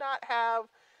do not have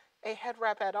a head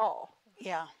wrap at all.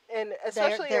 Yeah. And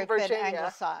especially in Virginia.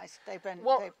 They've been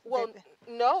anglicized.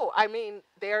 No, I mean,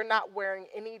 they're not wearing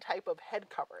any type of head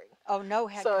covering. Oh, no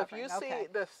head covering. covering. So if you see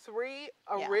the three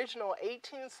original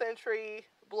 18th century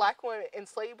Black women,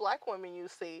 enslaved Black women you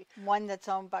see. One that's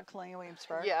owned by Colonial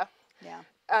Williamsburg. Yeah. Yeah.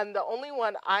 And the only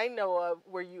one I know of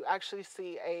where you actually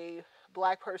see a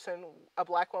Black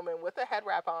woman with a head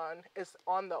wrap on is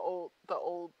on the old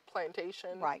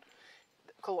plantation. Right.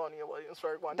 Colonial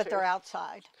Williamsburg one. But they're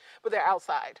outside. But they're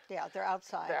outside. Yeah, they're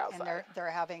outside. And they're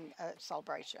having a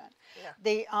celebration. Yeah.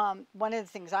 The one of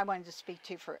the things I wanted to speak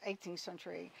to for 18th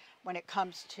century when it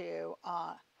comes to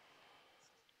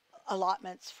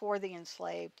allotments for the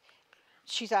enslaved,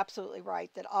 she's absolutely right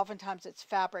that oftentimes it's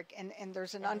fabric, and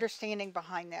there's an understanding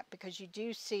behind that, because you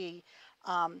do see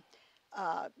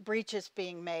breeches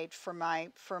being made for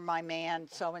my man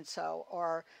so and so,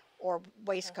 or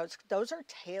waistcoats. Those are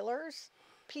tailors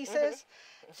pieces.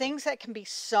 Things that can be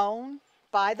sewn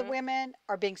by the women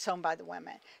are being sewn by the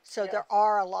women. So there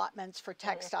are allotments for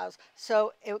textiles.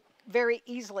 So very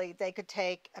easily they could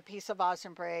take a piece of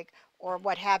Osnabrück or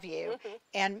what have you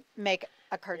and make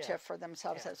a kerchief for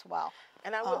themselves Yeah. as well.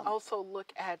 And I would also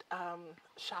look at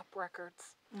shop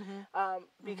records,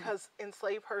 because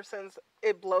enslaved persons,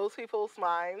 it blows people's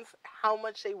minds how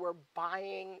much they were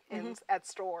buying at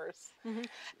stores.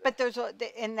 But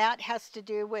and that has to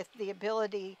do with the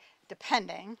ability,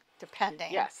 depending,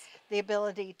 Yes. the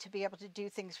ability to be able to do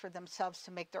things for themselves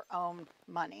to make their own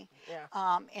money.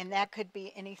 Yeah. And that could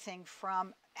be anything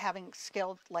from having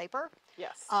skilled labor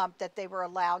Yes. that they were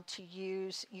allowed to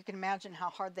use. You can imagine how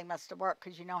hard they must have worked,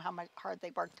 because you know how much hard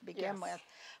they worked to begin Yes. with.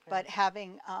 But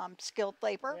having skilled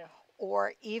labor, Yeah.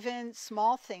 or even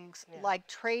small things like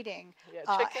trading, Yeah.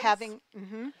 Chickens. having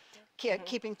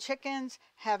keeping chickens,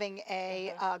 having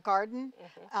a garden,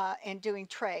 and doing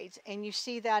trades. And you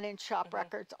see that in shop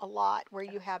records a lot, where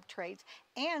you have trades.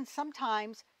 And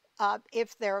sometimes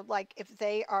if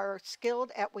they are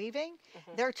skilled at weaving,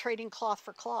 they're trading cloth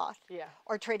for cloth, Yeah.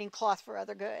 or trading cloth for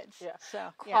other goods. Yeah.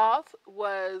 So Cloth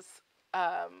was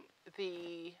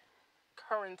the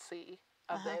currency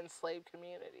of the enslaved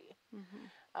community.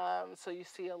 So you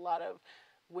see a lot of,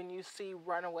 when you see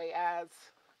runaway ads,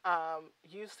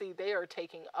 you see they are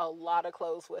taking a lot of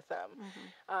clothes with them.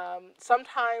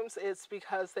 Sometimes it's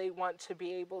because they want to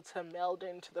be able to meld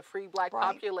into the free black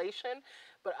population,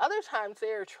 but other times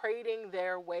they are trading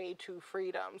their way to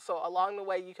freedom. So along the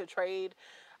way, you could trade.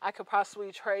 I could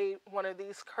possibly trade one of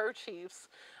these kerchiefs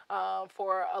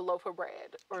for a loaf of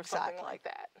bread or something like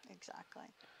that. Exactly.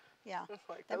 Yeah.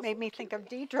 Like, That those made are me cute think of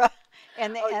things. Deidre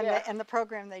and yeah. the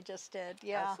program they just did.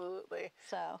 Yeah. Absolutely.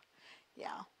 So,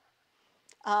 yeah.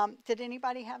 Did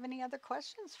anybody have any other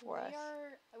questions for us?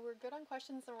 We're good on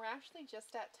questions, and we're actually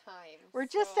just at time. We're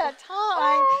just so- at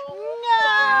time.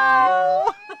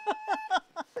 Oh. No.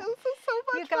 This is so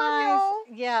much You fun, guys, y'all.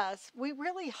 yes, we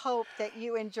really hope that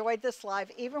you enjoyed this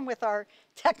live, even with our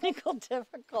technical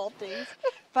difficulties.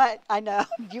 But I know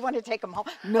you want to take them home.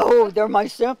 No, they're my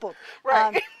samples.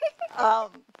 Right.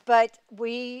 But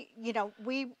we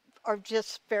are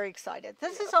just very excited.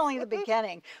 This is only the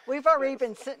beginning. We've already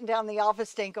been sitting down in the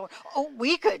office day going, oh,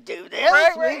 we could do this.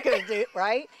 Right. We could do,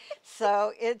 right?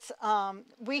 So it's,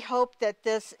 we hope that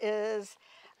this is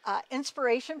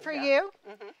inspiration for you.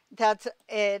 That's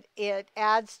it. It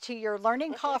adds to your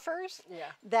learning coffers. Yeah.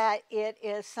 That it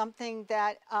is something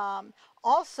that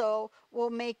also will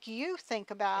make you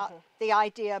think about the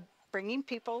idea of bringing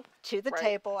people to the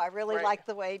table. I really like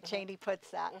the way Cheyney puts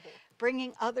that.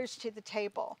 Bringing others to the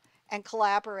table and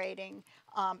collaborating,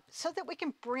 so that we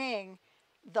can bring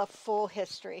the full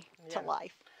history to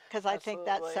life. Because I think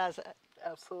that says it.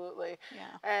 Absolutely.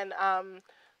 Yeah. And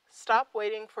stop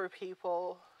waiting for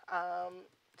people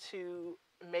to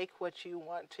make what you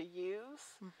want to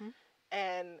use,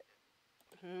 and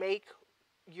make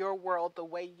your world the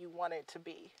way you want it to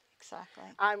be. Exactly.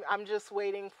 I'm just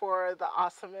waiting for the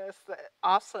awesomeness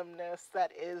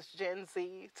that is Gen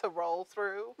Z to roll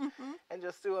through and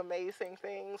just do amazing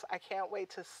things. I can't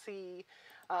wait to see,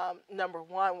 number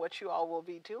one, what you all will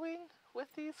be doing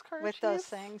with these kerchiefs. With those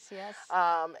things, yes.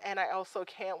 And I also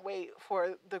can't wait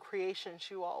for the creations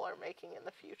you all are making in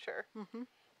the future.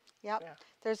 Yep. Yeah.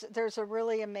 There's a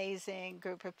really amazing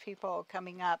group of people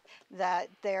coming up that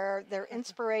their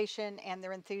inspiration and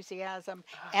their enthusiasm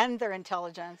and their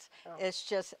intelligence is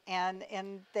just, and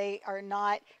they are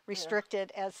not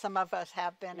restricted as some of us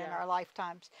have been in our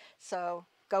lifetimes. So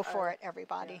go for it,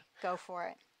 everybody. Go for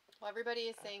it. Well, everybody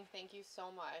is saying thank you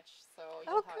so much. So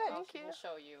Oh, good. we'll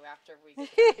show you after we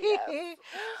get done.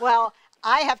 Well,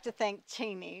 I have to thank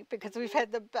Cheyney because we've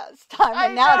had the best time, and I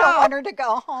now I don't know. want her to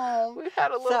go home. We've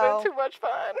had a little bit too much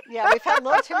fun. Yeah, we've had a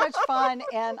little too much fun,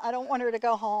 and I don't want her to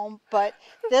go home. But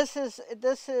this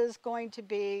is going to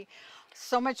be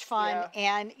so much fun,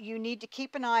 and you need to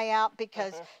keep an eye out,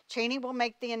 because Cheyney will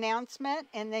make the announcement,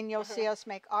 and then you'll see us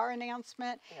make our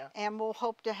announcement, and we'll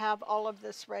hope to have all of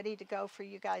this ready to go for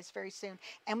you guys very soon.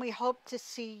 And we hope to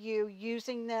see you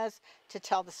using this to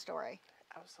tell the story.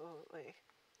 Absolutely.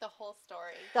 The whole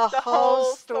story. The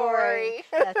whole story.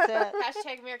 That's it.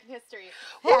 Hashtag American history.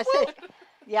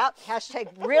 Yep. Hashtag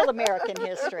real American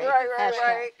history.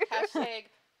 Right. Hashtag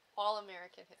all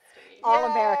American history.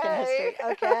 All American history.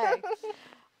 Yay. Okay.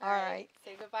 All right.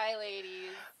 Say goodbye,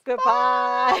 ladies.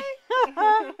 Goodbye.